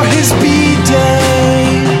for his B-Day.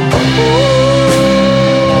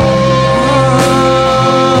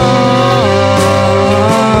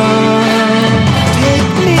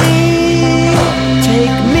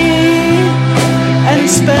 Take me and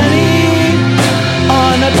Spenny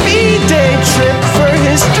on a B-Day trip for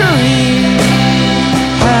history.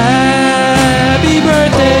 Happy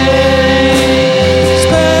birthday,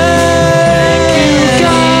 Thank you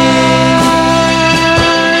guys.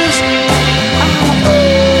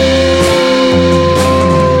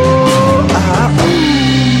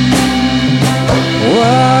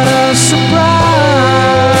 What a surprise!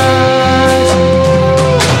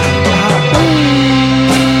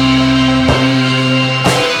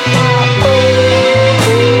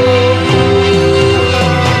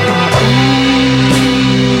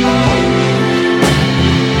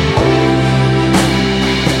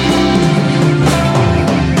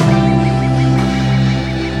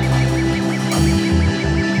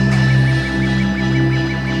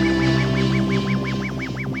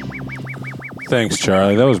 Thanks,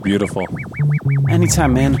 Charlie. That was beautiful.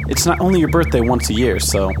 Anytime, man. It's not only your birthday once a year,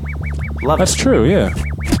 so love That's it. true, yeah.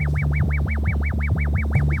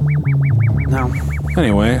 Now,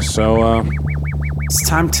 Anyway, so, it's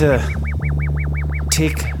time to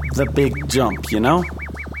take the big jump, you know?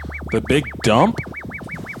 the big dump?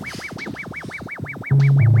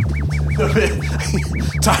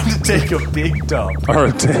 Time to take a big dump.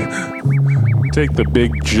 Or take the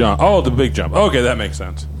big jump. Oh, the big jump. Okay, that makes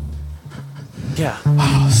sense. Yeah.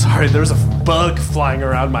 Oh, sorry, there was a bug flying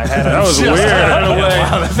around my head. That was weird.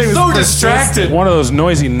 Wow, that thing was so distracted. One of those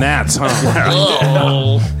noisy gnats, huh?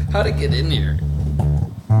 How'd it get in here?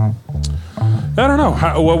 I don't know.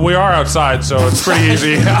 Well, we are outside, so it's pretty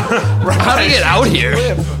easy. How'd it get out here?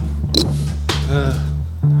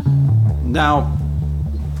 Now,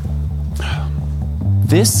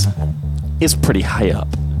 this is pretty high up.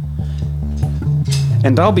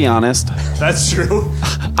 And I'll be honest, That's true.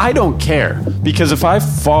 I don't care, because if I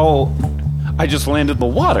fall I just landed in the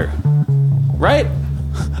water. Right?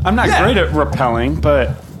 I'm not great at rappelling,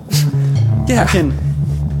 but Yeah. I can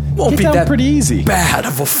Won't get be down that pretty easy. bad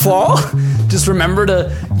of a fall. Just remember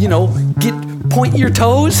to, point your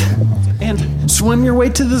toes. And swim your way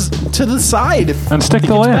to the side. And stick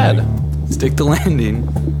the landing. Stick the landing.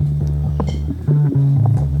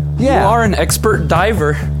 Yeah. You are an expert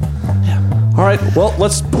diver. All right, well,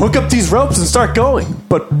 let's hook up these ropes and start going.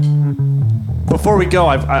 But before we go,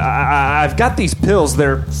 I've got these pills.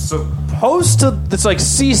 They're supposed to. It's like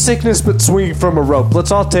seasickness, but swinging from a rope.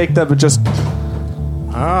 Let's all take them and just.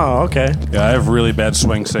 Oh, okay. Yeah, I have really bad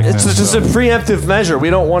swing sickness. It's just a preemptive measure.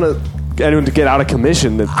 We don't want anyone to get out of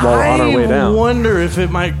commission while we're on our way down. I wonder if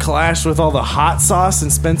it might clash with all the hot sauce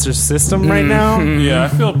in Spencer's system right now. Yeah, I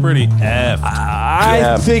feel pretty effed.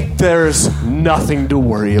 I think there's nothing to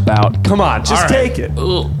worry about. Come on, just take it.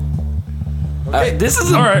 This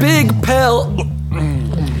is a big pill.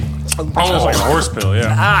 Sounds like a horse pill,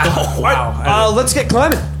 yeah. Wow. Let's get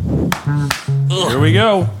climbing. Here we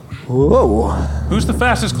go. Whoa. Who's the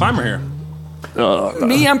fastest climber here?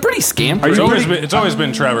 Me, I'm pretty scampered. It's always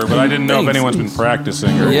been Trevor, but I didn't know if anyone's been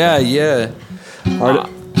practicing. Or... Yeah.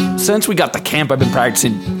 Since we got the camp, I've been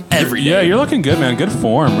practicing every day. Yeah, you're looking good, man. Good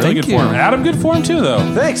form. Really Thank good you. form. Adam, good form too, though.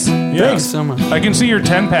 Thanks. Yeah. Thanks so much. I can see your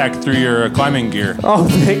 10-pack through your climbing gear. Oh,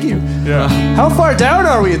 thank you. Yeah. How far down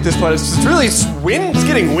are we at this point? It's really it's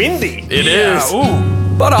getting windy. It Yeah, is. ooh.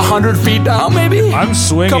 About 100 feet down, maybe? I'm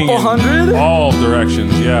swinging Couple hundred? in all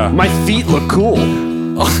directions, yeah. My feet look cool.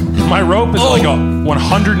 My rope is like a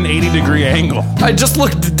 180-degree angle. I just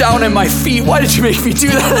looked down at my feet. Why did you make me do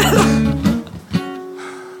that?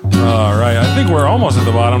 All right, I think we're almost at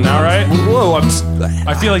the bottom now, right? Whoa,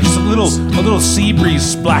 I feel like just a little sea breeze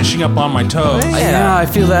splashing up on my toes. Yeah, I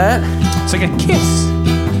feel that. It's like a kiss.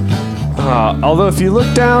 although if you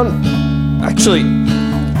look down, actually,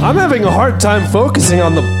 I'm having a hard time focusing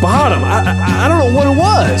on the bottom. I don't know what it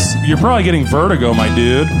was. You're probably getting vertigo, my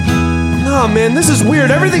dude. No, man, this is weird.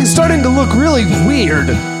 Everything's starting to look really weird.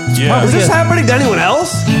 Yeah. Is this happening to anyone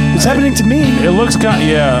else? It's happening to me. It looks kind.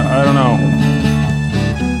 Yeah, I don't know.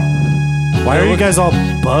 Why are you guys all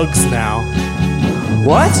bugs now?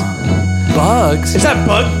 What? Bugs? Is that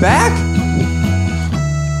bug back?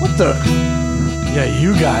 What the? Yeah,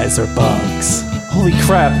 you guys are bugs. Holy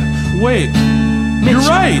crap. Wait, you're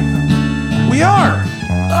right. We are.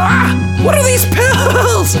 What are these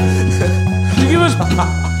pills? Did you give us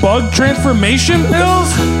bug transformation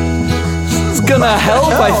pills? It's gonna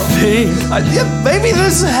help, I think. Yeah, maybe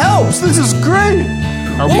this helps. This is great.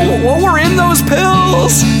 Are we? What were in those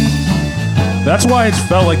pills? That's why it's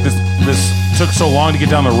felt like this took so long to get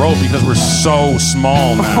down the rope, because we're so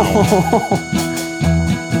small now.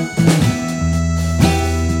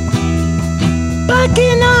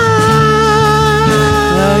 Bugging out.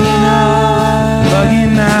 Bugging out.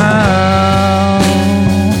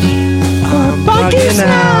 Bugging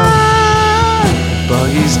out.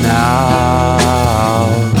 Buggies now.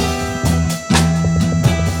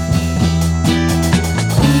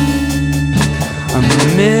 I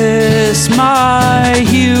miss my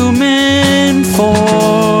human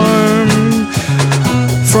form,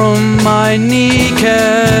 from my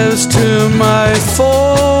kneecaps to my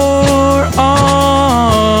forearms.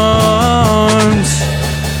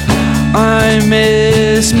 I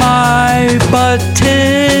miss my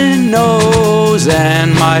button nose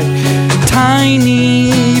and my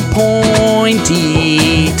tiny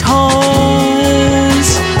pointy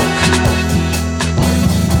toes.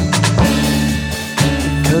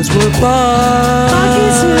 'Cause we're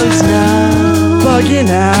bugs now. Bugging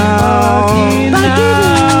out. Bugging out.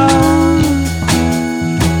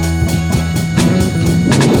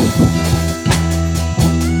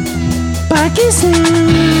 Bugging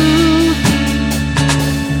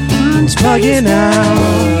out. Bugging out.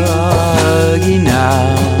 Bugging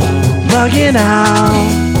out. Bugging out.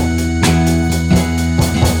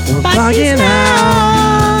 Bugging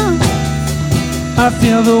out. I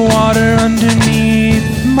feel the water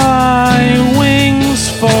underneath my wings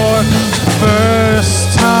for the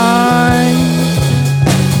first time.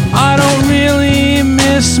 I don't really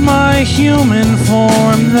miss my human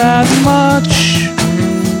form that much.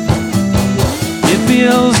 It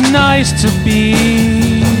feels nice to be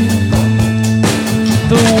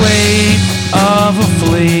the weight of a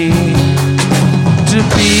flea, to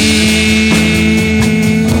be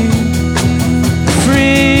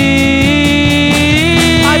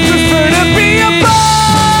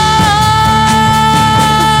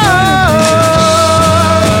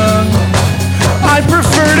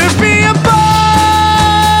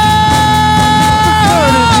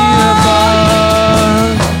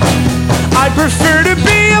prefer to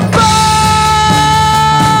be a bug.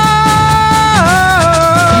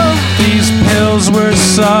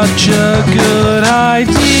 such a good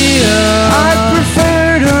idea. I'd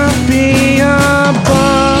prefer to be a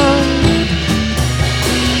bug.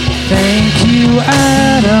 Thank you,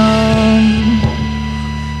 Adam.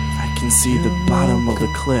 I can see the bottom of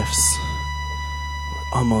the cliffs.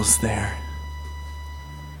 We're almost there.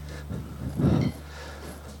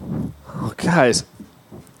 Oh, guys,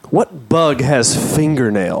 what bug has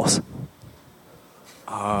fingernails?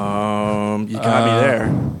 You got me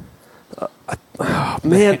there.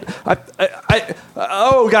 Man,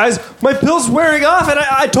 oh, guys, my pill's wearing off, and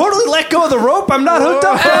I totally let go of the rope. I'm not hooked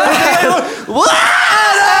up.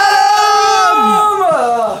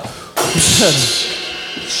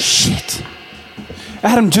 Shit.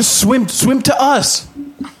 Adam, just swim to us.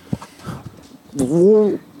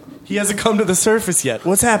 He hasn't come to the surface yet.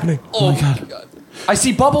 What's happening? Oh my God. I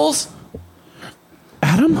see bubbles.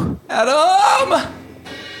 Adam? Adam!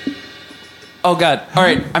 Oh God. All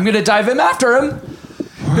right, I'm going to dive in after him.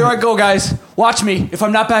 Here I go, guys. Watch me. If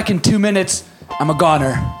I'm not back in 2 minutes, I'm a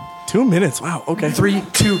goner. 2 minutes? Wow, okay. 3,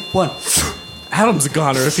 2, 1. Adam's a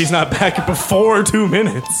goner if he's not back before 2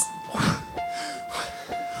 minutes.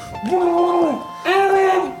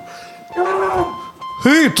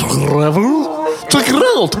 Hey, Trevor. Check it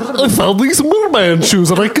out. I found these merman shoes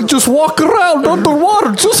and I can just walk around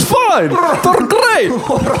underwater just fine. They're great.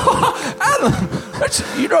 Adam,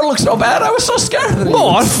 you don't look so bad. I was so scared of you. No,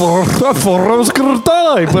 I thought I was going to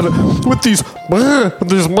die. But with these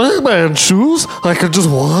merman shoes, I can just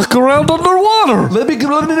walk around underwater. Let me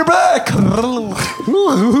get on your back.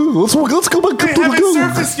 Let's go back We to the haven't goon.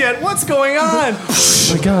 surfaced yet. What's going on?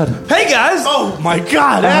 Oh, my God. Hey, guys. Oh, my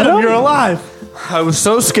God. Adam, you're alive. I was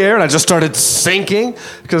so scared, I just started sinking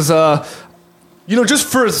because, just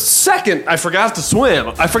for a second, I forgot to swim.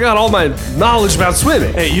 I forgot all my knowledge about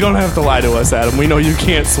swimming. Hey, you don't have to lie to us, Adam. We know you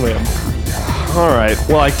can't swim. All right,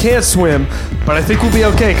 well, I can't swim, but I think we'll be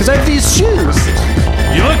okay because I have these shoes.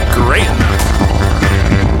 You look great.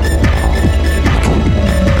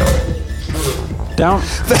 Down.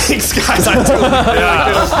 Thanks, guys.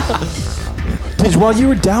 While you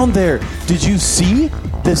were down there, did you see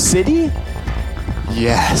the city?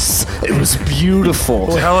 Yes, it was beautiful.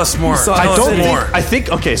 Tell us more. I think,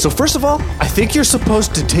 okay, so first of all, I think you're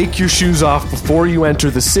supposed to take your shoes off before you enter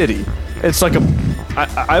the city. It's like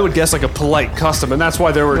I would guess like a polite custom, and that's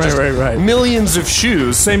why there were just millions of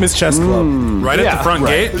shoes. Same as Chess Club. Right at the front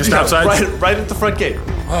gate? Just outside? Right at the front gate.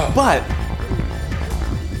 But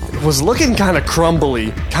it was looking kind of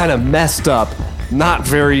crumbly, kind of messed up, not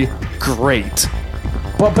very great.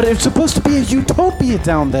 But it's supposed to be a utopia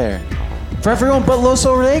down there. For everyone but Los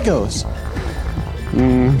Oregos.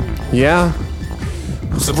 Yeah.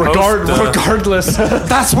 Regardless,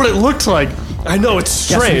 that's what it looked like. I know, it's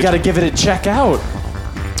strange. Yes, we gotta give it a check out.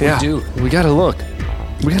 Yeah, we gotta look.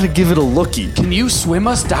 We gotta give it a lookie. Can you swim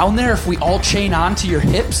us down there if we all chain on to your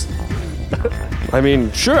hips? I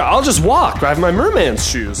mean, sure, I'll just walk. I have my merman's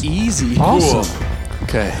shoes. Easy. Awesome.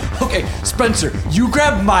 Okay. Okay, Spencer, you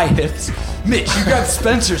grab my hips. Mitch, you grab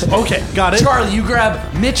Spencer's hips. Okay, got it. Charlie, you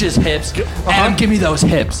grab Mitch's hips. Adam, give me those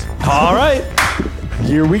hips. All right.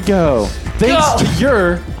 Here we go. Thanks to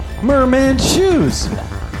your merman shoes.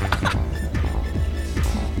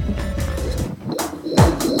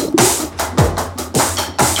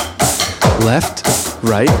 Left,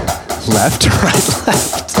 right, left, right,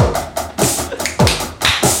 left.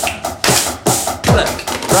 Left,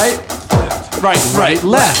 right, Right, left. right,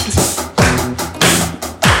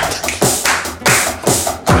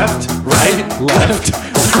 left,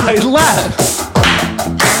 right, left.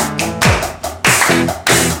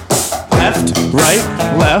 Left, right,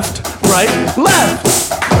 left, left.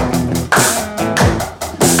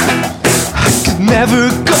 I could never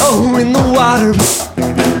go in the water,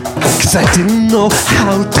 'cause I didn't know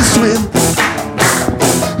how to swim.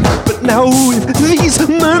 But now with these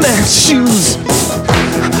merman shoes,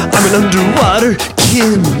 I'm an underwater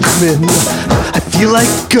kingman. I feel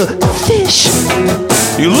like a fish.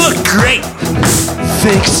 You look great.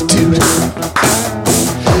 Thanks, dude.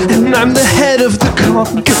 And I'm the head of the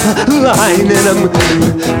conga line, and I'm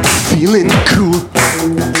feeling cool.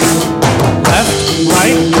 Left,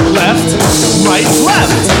 right, left, right,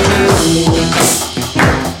 left.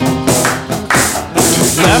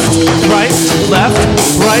 Left, right, left,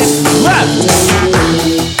 left.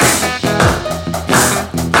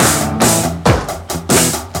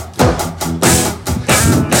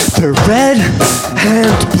 They're red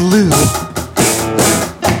and blue.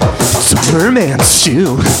 It's a merman's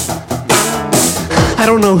shoe. I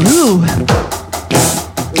don't know who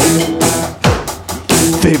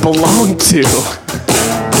they belong to.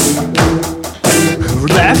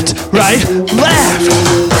 Left, right, left.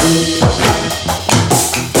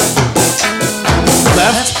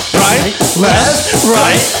 left,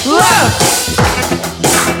 right, left.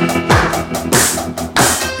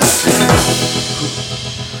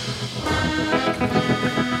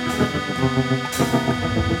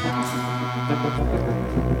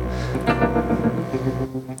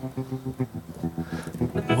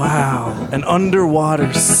 Wow, an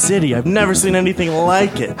underwater city. I've never seen anything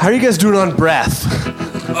like it. How are you guys doing on breath?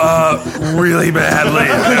 Really badly.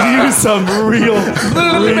 Could use some real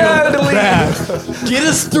bad. Get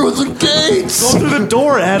us through the gates. Go through the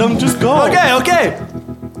door, Adam. Just go. Okay.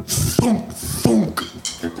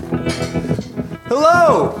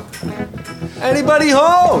 Hello? Anybody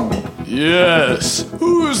home? Yes.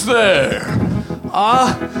 Who's there?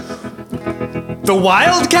 The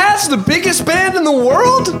Wildcats, the biggest band in the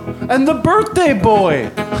world? And the birthday boy.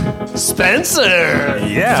 Spencer.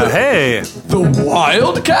 Yeah, hey. The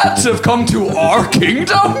Wildcats have come to our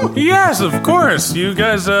kingdom? Yes, of course. You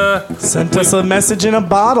guys, Sent us a message in a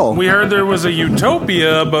bottle. we heard there was a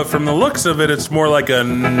utopia, but from the looks of it, it's more like a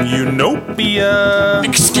unopia.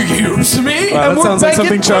 Excuse me? Wow, that sounds like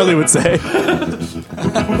something Charlie would say.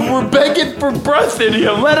 We're begging for breath in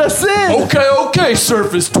here. Let us in. Okay,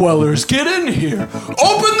 surface dwellers, get in here. Open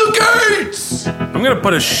the gates. I'm gonna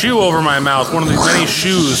put a shoe over my mouth, one of these many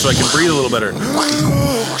shoes, so I can breathe a little better.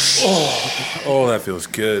 Oh, that feels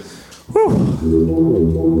good.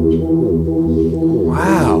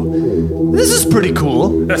 Wow. This is pretty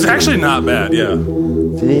cool. That's actually not bad, yeah.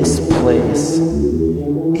 This place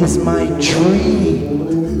is my dream.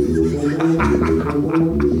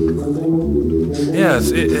 Yeah,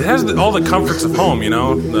 it has all the comforts of home, you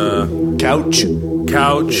know? The couch,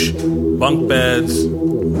 bunk beds,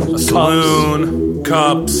 a saloon,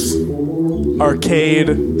 cups.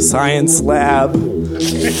 Arcade, science lab,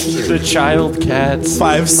 The child cats.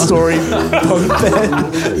 5-story bunk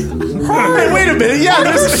bed. Hey, wait a minute. Yeah,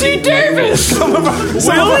 Percy Davis. some of our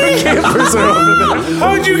campers are over there.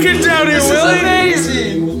 How'd you get down here, Willie?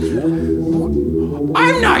 Amazing.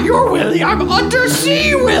 I'm not your Willie. I'm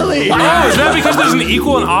Undersea Willie. Oh, is that because there's an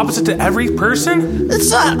equal and opposite to every person? It's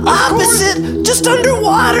not opposite, just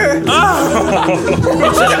underwater. It's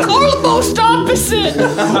almost opposite.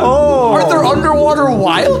 Oh. Are there underwater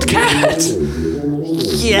wildcats?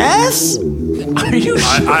 Yes? Are you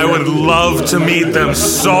sure? I would love to meet them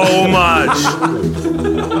so much.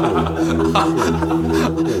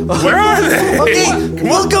 Where are they? Okay,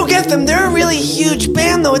 we'll go get them. They're a really huge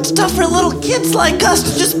band, though. It's tough for little kids like us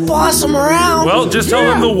to just boss them around. Well, just tell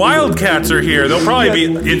them the Wildcats are here. They'll probably be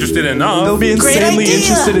interested enough. They'll be Great insanely idea.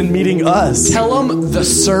 interested in meeting us. Tell them the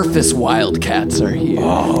surface wildcats are here.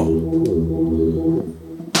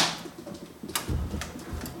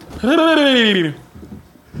 Hey!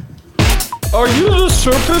 Are you the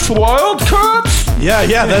surface wildcats?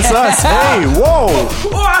 Yeah, that's us. Hey, whoa.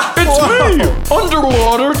 It's me,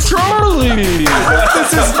 Underwater Charlie.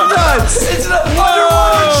 This is nuts. It's the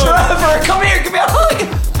underwater Trevor. Come here, give me a hug.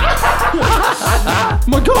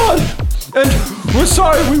 My God! And we're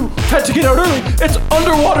sorry we had to get out early. It's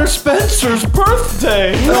Underwater Spencer's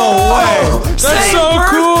birthday. No way. That's so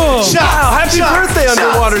cool. Wow, happy birthday,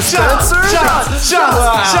 Underwater Spencer.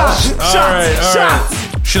 All right.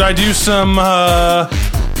 Should I do some,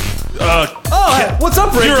 What's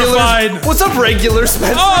up, regular? Purified. What's up, regular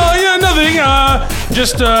Spencer? Oh, yeah, nothing.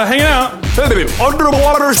 Just hanging out.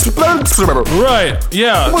 Underwater Spencer. Right,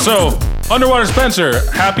 yeah. So, Underwater Spencer,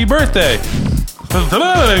 happy birthday. Should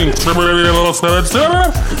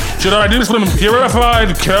I do some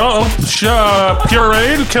purified kelp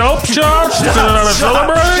pureed kelp shots to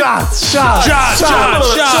celebrate?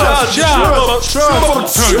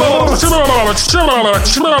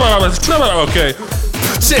 Okay.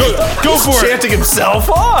 Go for it. Chanting himself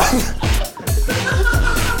on.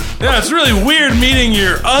 Yeah, it's really weird meeting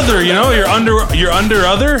your other, you know, your under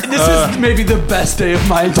other. This is maybe the best day of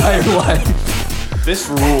my entire life. This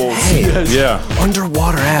rules. Yeah.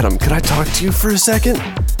 Underwater Adam, could I talk to you for a second?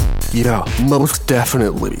 Yeah, most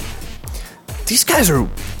definitely. These guys are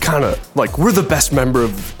kind of like, we're the best member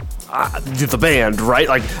of the band, right?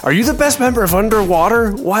 Like, are you the best member of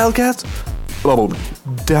Underwater Wildcats? Oh,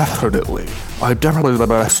 definitely. I'm definitely the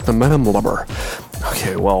best member.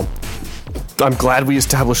 Okay, well, I'm glad we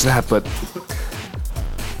established that, but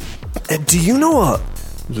do you know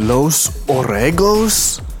Los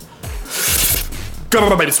Oregos?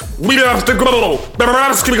 We have to go.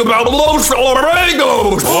 Asking about Los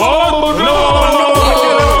Oregos.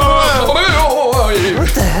 What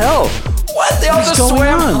the hell? What? They all just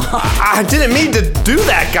swam. I didn't mean to do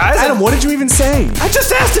that, guys. Adam, what did you even say? I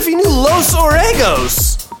just asked if you knew Los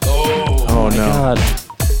Oregos. Oh, no. God.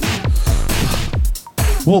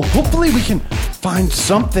 Well, hopefully we can find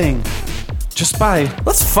something Just by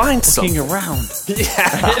Let's find looking something. around.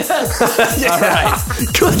 All right.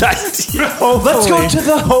 Good idea. Let's go to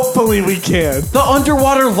the. Hopefully, we can. The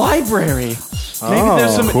underwater library. Maybe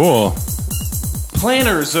there's some Cool.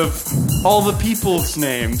 planners of all the people's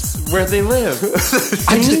names where they live.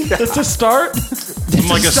 That's a start. Some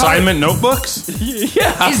like assignment notebooks?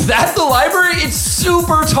 Yeah. Is that the library? It's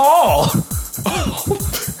super tall.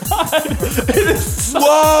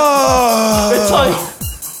 Whoa! It's like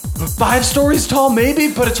 5 stories tall,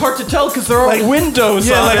 maybe, but it's hard to tell because there are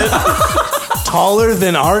windows on it. Taller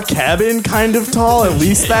than our cabin, kind of tall. At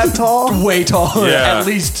least that tall. Way taller. Yeah. At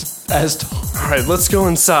least as tall. All right, let's go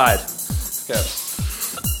inside.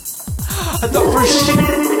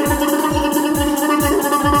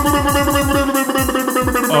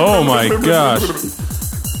 Oh my gosh.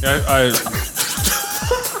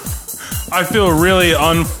 I feel really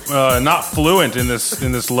not fluent in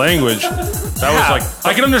this language. That was like,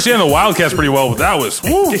 I can understand the Wildcats pretty well, but that was.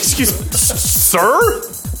 Woo. Excuse me, sir?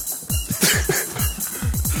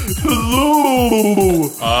 Hello.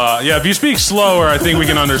 Yeah, if you speak slower, I think we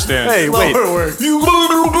can understand. Hey, wait.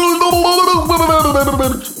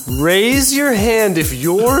 Raise your hand if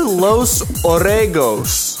you're Los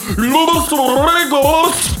Oregos. Los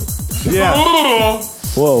Oregos. Yeah.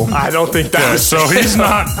 Whoa. I don't think that was So he's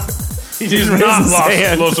not. He's not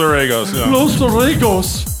Los Oregos. Yeah. Los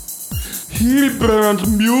Oregos. He banned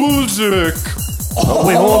music. Oh,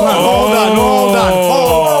 wait, hold on.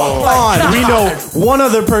 We know one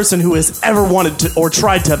other person who has ever wanted to or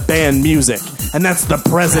tried to ban music, and that's the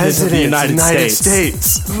President of the United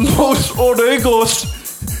States. Los Oregos.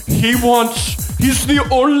 He's the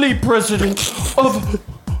only president of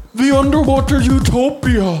the underwater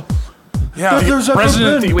utopia. Yeah,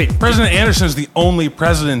 President Anderson is the only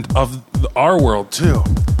president of our world too.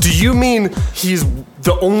 Do you mean he's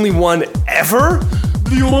the only one ever?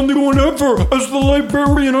 The only one ever. As the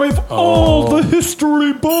librarian, I have all the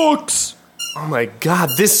history books. Oh my God,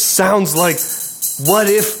 this sounds like what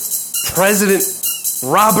if President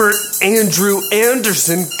Robert Andrew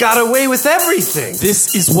Anderson got away with everything?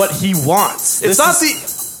 This is what he wants. It's not the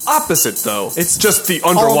opposite, though. It's just the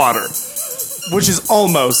underwater. Which is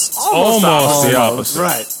almost the opposite.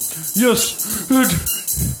 Right. Yes,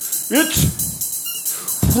 it's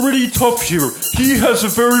pretty tough here. He has a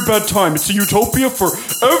very bad time. It's a utopia for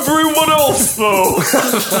everyone else, though.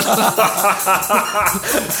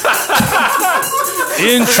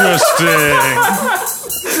 Interesting.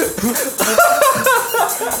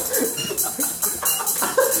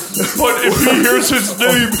 But if he hears his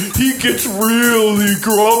name, he gets really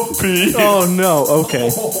grumpy. Oh no. Okay.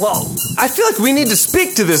 Well, I feel like we need to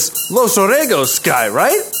speak to this Los Oregos guy,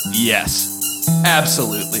 right? Yes.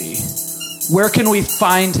 Absolutely. Where can we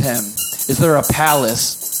find him? Is there a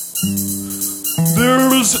palace?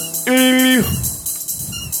 There's a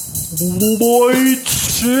white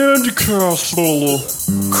sandcastle.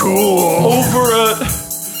 Cool. Over at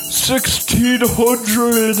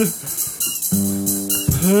 1600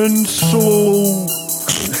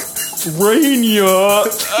 Pennsylvania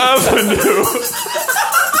Avenue.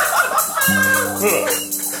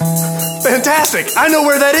 Fantastic! I know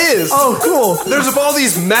where that is. Oh, cool. There's all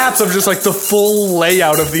these maps of just like the full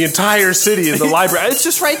layout of the entire city in the library. It's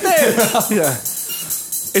just right there. Yeah.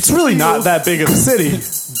 It's really not that big of a city.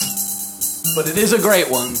 But it is a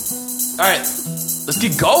great one. All right, let's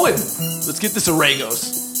get going. Let's get this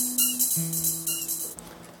Oregos.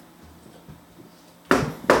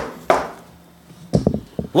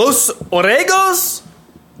 Los Oregos?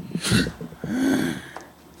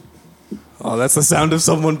 Oh, that's the sound of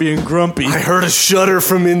someone being grumpy. I heard a shudder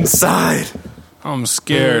from inside. I'm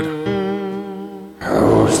scared.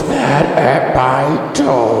 Who's that at my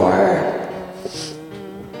door?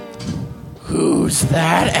 Who's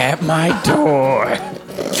that at my door?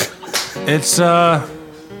 It's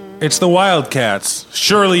the Wildcats.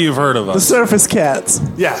 Surely you've heard of The us. surface cats.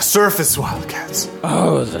 Yeah, surface wildcats.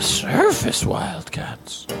 Oh, the surface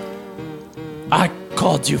wildcats. I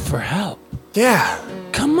called you for help. Yeah.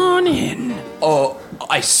 Come on in. Oh,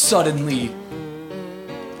 I suddenly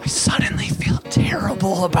feel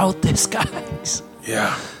terrible about this, guys.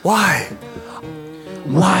 Yeah. Why?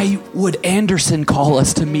 Why would Anderson call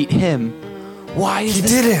us to meet him? Why is He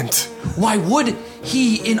this? didn't. Why would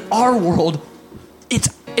he in our world?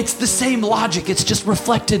 It's the same logic. It's just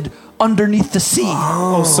reflected underneath the sea.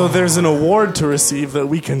 Oh, so there's an award to receive that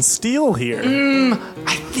we can steal here.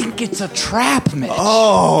 I think it's a trap, Mitch.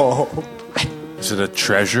 Oh. Is it a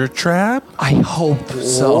treasure trap? I hope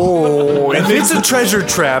so. Oh, if it's a treasure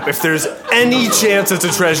trap, if there's any chance it's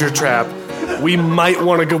a treasure trap, we might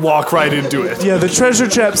want to go walk right into it. Yeah, the treasure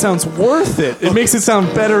trap sounds worth it. It makes it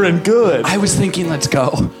sound better and good. I was thinking, let's go.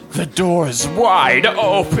 The door's wide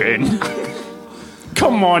open.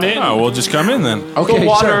 Come on in. Oh, we'll just come in then. Okay, the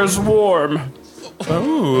water's warm.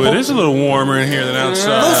 Ooh, it is a little warmer in here than Los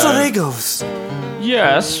outside. Oregos,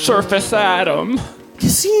 Yes, Surface Adam. you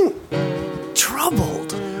seem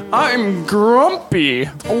troubled. I'm grumpy.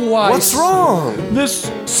 Why? What's wrong?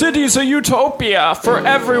 This city's a utopia for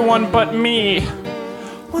everyone but me.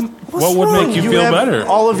 What would make you feel have better?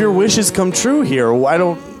 all of your wishes come true here. Why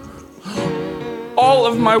don't... All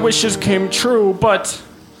of my wishes came true, but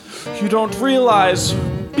you don't realize.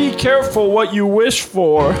 Be careful what you wish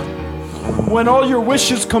for. When all your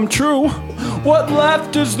wishes come true, what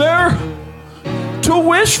left is there to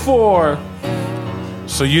wish for?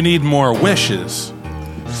 So you need more wishes.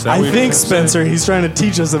 Is that what I you're think, saying? Spencer, he's trying to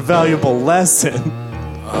teach us a valuable lesson.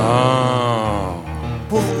 Oh.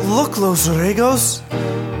 Well, look, Los Oregos,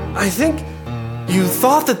 I think you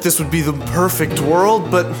thought that this would be the perfect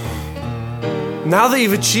world, but now that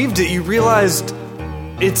you've achieved it, you realized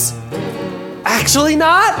it's actually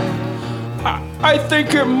not? I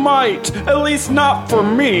think it might, at least not for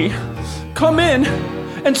me. Come in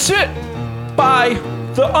and sit by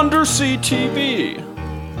the undersea TV.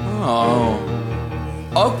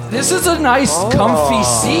 Oh, this is a nice, comfy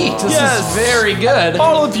seat. This is very good.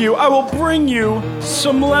 All of you, I will bring you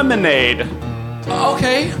some lemonade.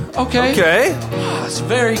 Okay. Okay. It's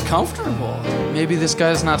very comfortable. Maybe this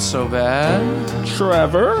guy's not so bad.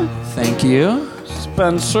 Trevor, Thank you.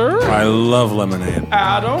 Spencer, I love lemonade.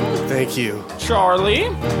 Adam, Thank you. Charlie,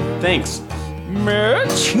 thanks,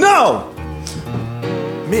 Mitch. No!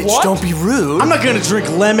 Mitch, What? don't be rude. I'm not gonna drink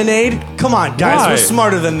lemonade. Come on, guys, Why? we're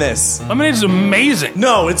smarter than this. Lemonade's amazing.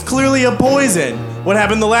 No, it's clearly a poison. What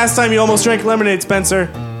happened the last time you almost drank lemonade, Spencer?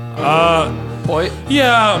 Point.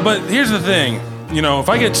 Yeah, but here's the thing. You know, if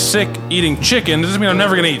I get sick eating chicken, it doesn't mean I'm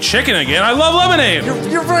never gonna eat chicken again. I love lemonade.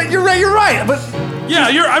 You're right. But Yeah,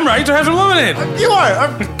 I'm right to have some lemonade. you are.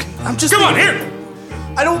 I'm just. Come on, here.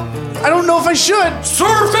 I don't know if I should.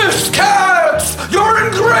 Surface cats! You're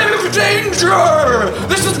in grave danger!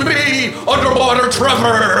 This is me, Underwater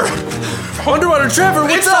Trevor! Underwater Trevor,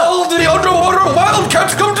 what's It's up? all the underwater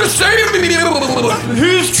wildcats come to save me!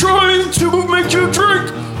 He's trying to make you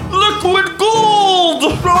drink liquid gold.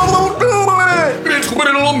 Don't do it! It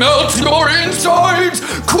will melt your insides!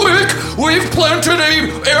 Quick! We've planted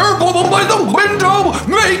a air bubble by the window!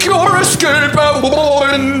 Make your escape at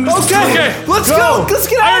once! Okay, let's go. Let's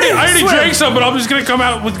get out of here. I already drank some, but I'm just gonna come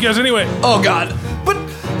out with you guys anyway. Oh, God. But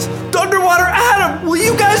Underwater Adam, will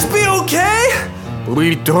you guys be okay?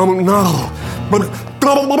 We don't know, but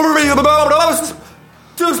don't worry about us.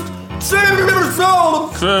 Just save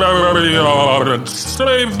yourself. Save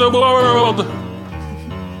the world.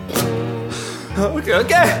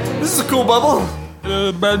 Okay. This is a cool bubble.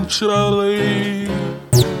 Eventually.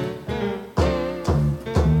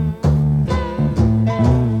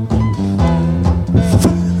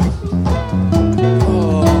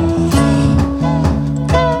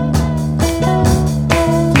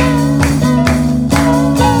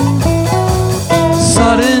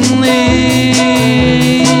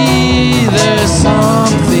 Suddenly, there's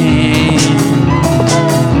something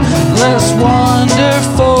less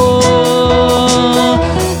wonderful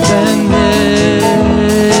than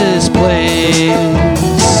this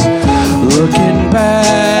place. Looking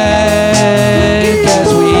back as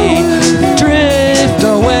we drift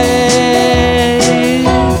away,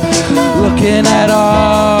 looking at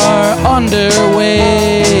our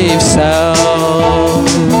underwave selves.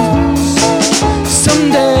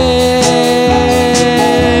 Someday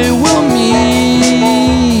we'll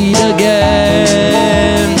meet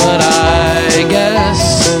again, but I guess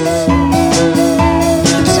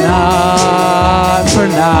it's not for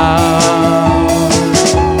now.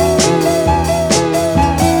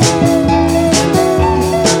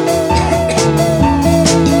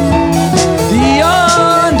 The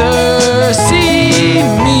undersea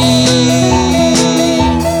me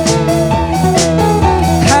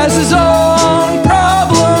has his own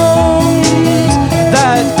problems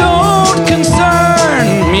that don't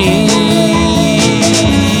concern me.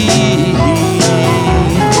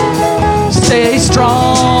 Stay strong,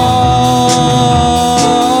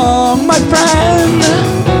 my friend.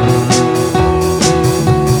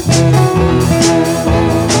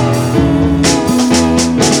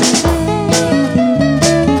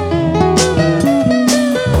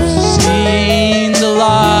 Seen the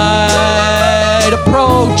light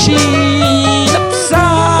approaching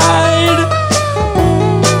upside,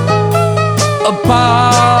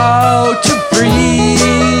 about to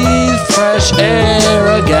breathe fresh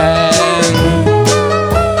air again.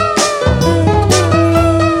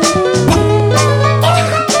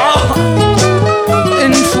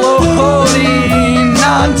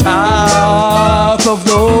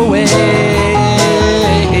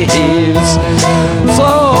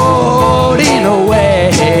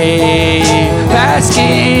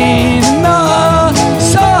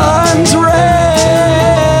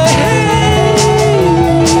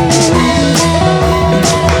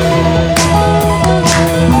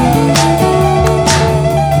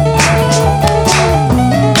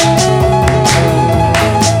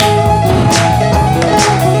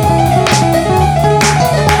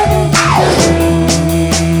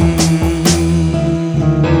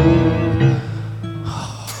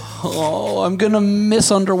 gonna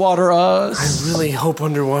miss Underwater Us. I really hope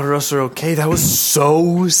Underwater Us are okay. That was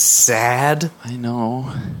so sad. I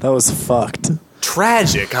know. That was fucked.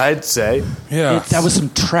 Tragic, I'd say. Yeah. That was some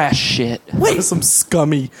trash shit. That was some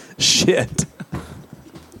scummy shit.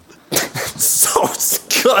 So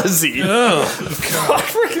scuzzy.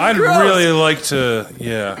 I'd really like to,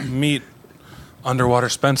 meet Underwater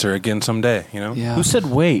Spencer again someday, you know? Yeah. Who said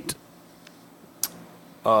wait?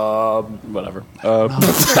 Whatever.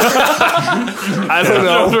 I don't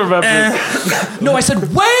know. No, I said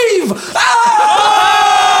wave!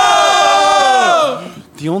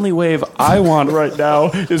 The only wave I want right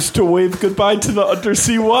now is to wave goodbye to the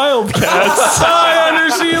Undersea Wildcats. Hi,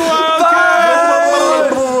 Undersea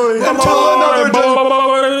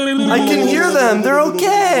I can hear them. They're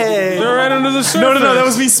okay. They're right under the surface. No, that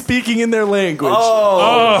was me speaking in their language.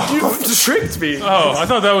 You tricked me. Oh, I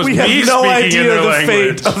thought that was We me have no speaking in idea their the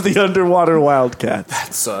language. fate of the underwater Wildcats.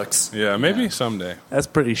 That sucks. Yeah, maybe someday. That's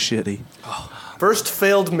pretty shitty. First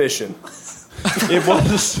failed mission. It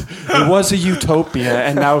was a utopia,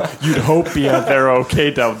 and now utopia. They're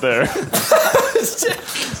okay down there.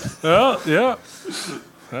 Well, yeah.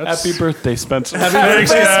 Happy birthday, Spencer.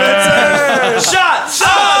 Thanks, guys. Shot!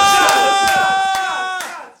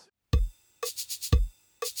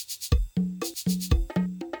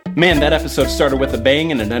 Man, that episode started with a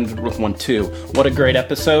bang and it ended with one too. What a great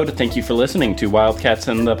episode. Thank you for listening to Wildcats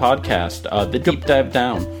in the podcast. The Deep Dive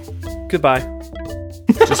Down. Goodbye.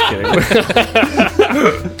 Just kidding.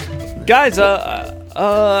 Guys,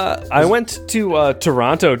 I went to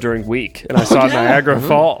Toronto during week, and I saw Niagara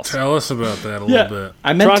Falls. Tell us about that a little bit.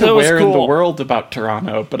 I meant Toronto to was wear in the cool. world about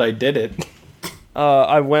Toronto, but I did it.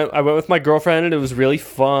 I went with my girlfriend, and it was really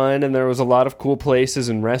fun, and there was a lot of cool places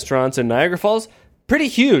and restaurants, and Niagara Falls, pretty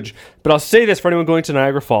huge. But I'll say this for anyone going to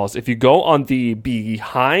Niagara Falls, if you go on the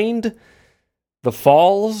behind the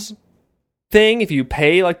falls thing, if you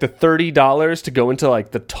pay like the $30 to go into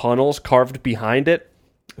like the tunnels carved behind it,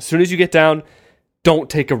 as soon as you get down, don't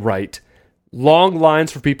take a right. Long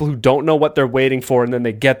lines for people who don't know what they're waiting for, and then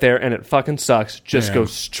they get there and it fucking sucks. Just go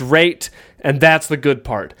straight, and that's the good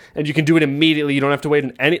part. And you can do it immediately. You don't have to wait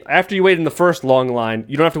in any. After you wait in the first long line,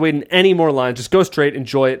 you don't have to wait in any more lines. Just go straight,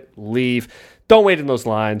 enjoy it, leave. Don't wait in those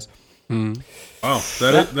lines. Oh,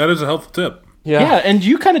 that is a helpful tip. Yeah, and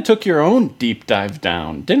you kind of took your own deep dive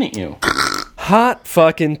down, didn't you? Hot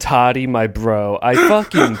fucking toddy, my bro. I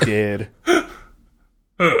fucking did.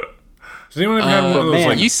 Does anyone ever have one of those? man,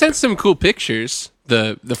 Like, You sent some cool pictures.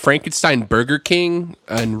 The Frankenstein Burger King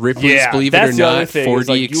and Ripley's Yeah, Believe It that's or the other Not thing. 4D is,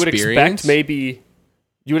 like, experience.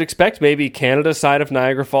 You would expect maybe Canada's side of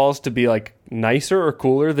Niagara Falls to be like nicer or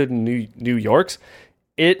cooler than New York's.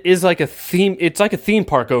 It is like a theme. It's like a theme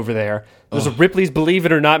park over there. There's a Ripley's Believe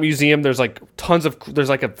It or Not museum. There's like there's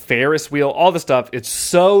like a Ferris wheel, all the stuff. It's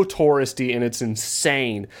so touristy and it's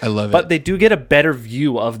insane. I love it. But they do get a better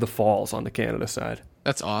view of the falls on the Canada side.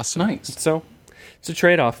 That's awesome. Nice. So it's a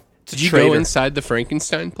trade-off. It's a Did you trader. go inside the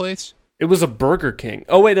Frankenstein place? It was a Burger King.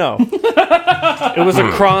 Oh, wait, no. It was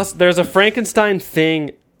across. There's a Frankenstein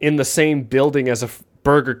thing in the same building as a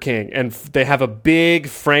Burger King, and they have a big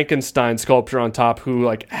Frankenstein sculpture on top who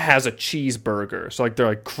like has a cheeseburger. So like they're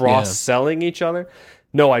like cross-selling each other.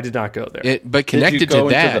 No, I did not go there. But connected Did you go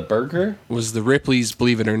to that into the burger? was the Ripley's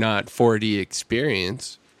Believe It or Not 4D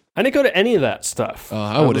experience. I didn't go to any of that stuff.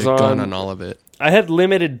 I would have was gone on all of it. I had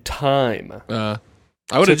limited time. I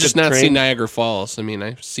would have Took just a not train. seen Niagara Falls. I mean,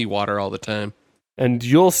 I see water all the time. And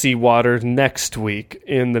you'll see water next week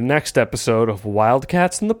in the next episode of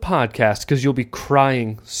Wildcats in the Podcast because you'll be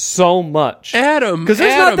crying so much. Adam, Because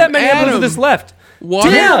there's not that many episodes of this left. What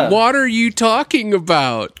Damn. what are you talking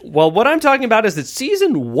about? Well, what I'm talking about is that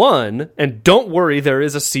season 1, and don't worry, there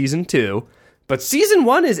is a season 2, but season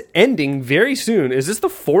 1 is ending very soon. Is this the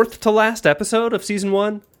 4th to last episode of season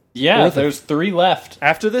 1? Yeah, there's 3 left.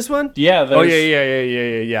 After this one? Yeah. Oh,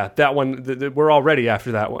 yeah. That one, we're already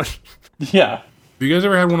after that one. Yeah. Have you guys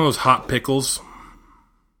ever had one of those hot pickles?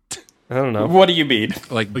 I don't know. What do you mean?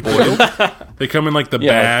 Like boiled? They come in like the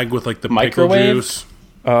Yeah, bag with like the pickle microwave? juice.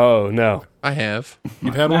 Oh, no. I have.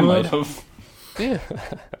 You've had I one might of those? have. Yeah,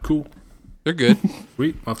 Cool. they're good.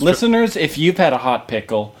 Sweet. I'll have to Listeners, if you've had a hot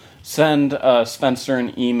pickle, send Spencer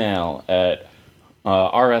an email at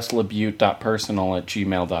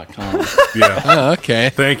rslabute.personal@gmail.com. check. Yeah. Oh, okay.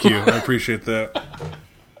 Thank you. I appreciate that.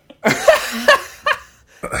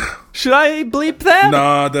 Should I bleep that?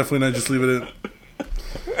 Nah, definitely not. Just leave it in.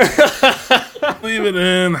 Leave it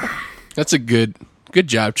in. That's a good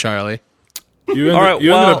job, Charlie. You ended, All right,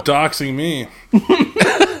 you well- ended up doxing me.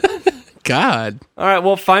 God. All right,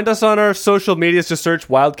 well, find us on our social medias. Just search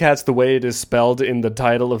Wildcats the way it is spelled in the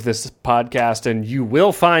title of this podcast, and you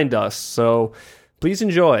will find us. So please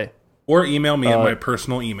enjoy. Or email me on my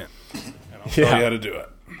personal email, and I'll tell you how to do it.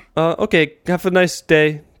 Okay, have a nice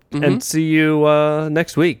day, and see you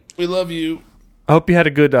next week. We love you. I hope you had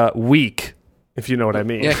a good week, if you know what I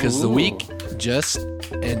mean. Yeah, because the week just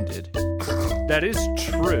ended. That is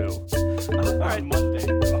true. All right,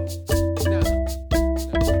 Monday.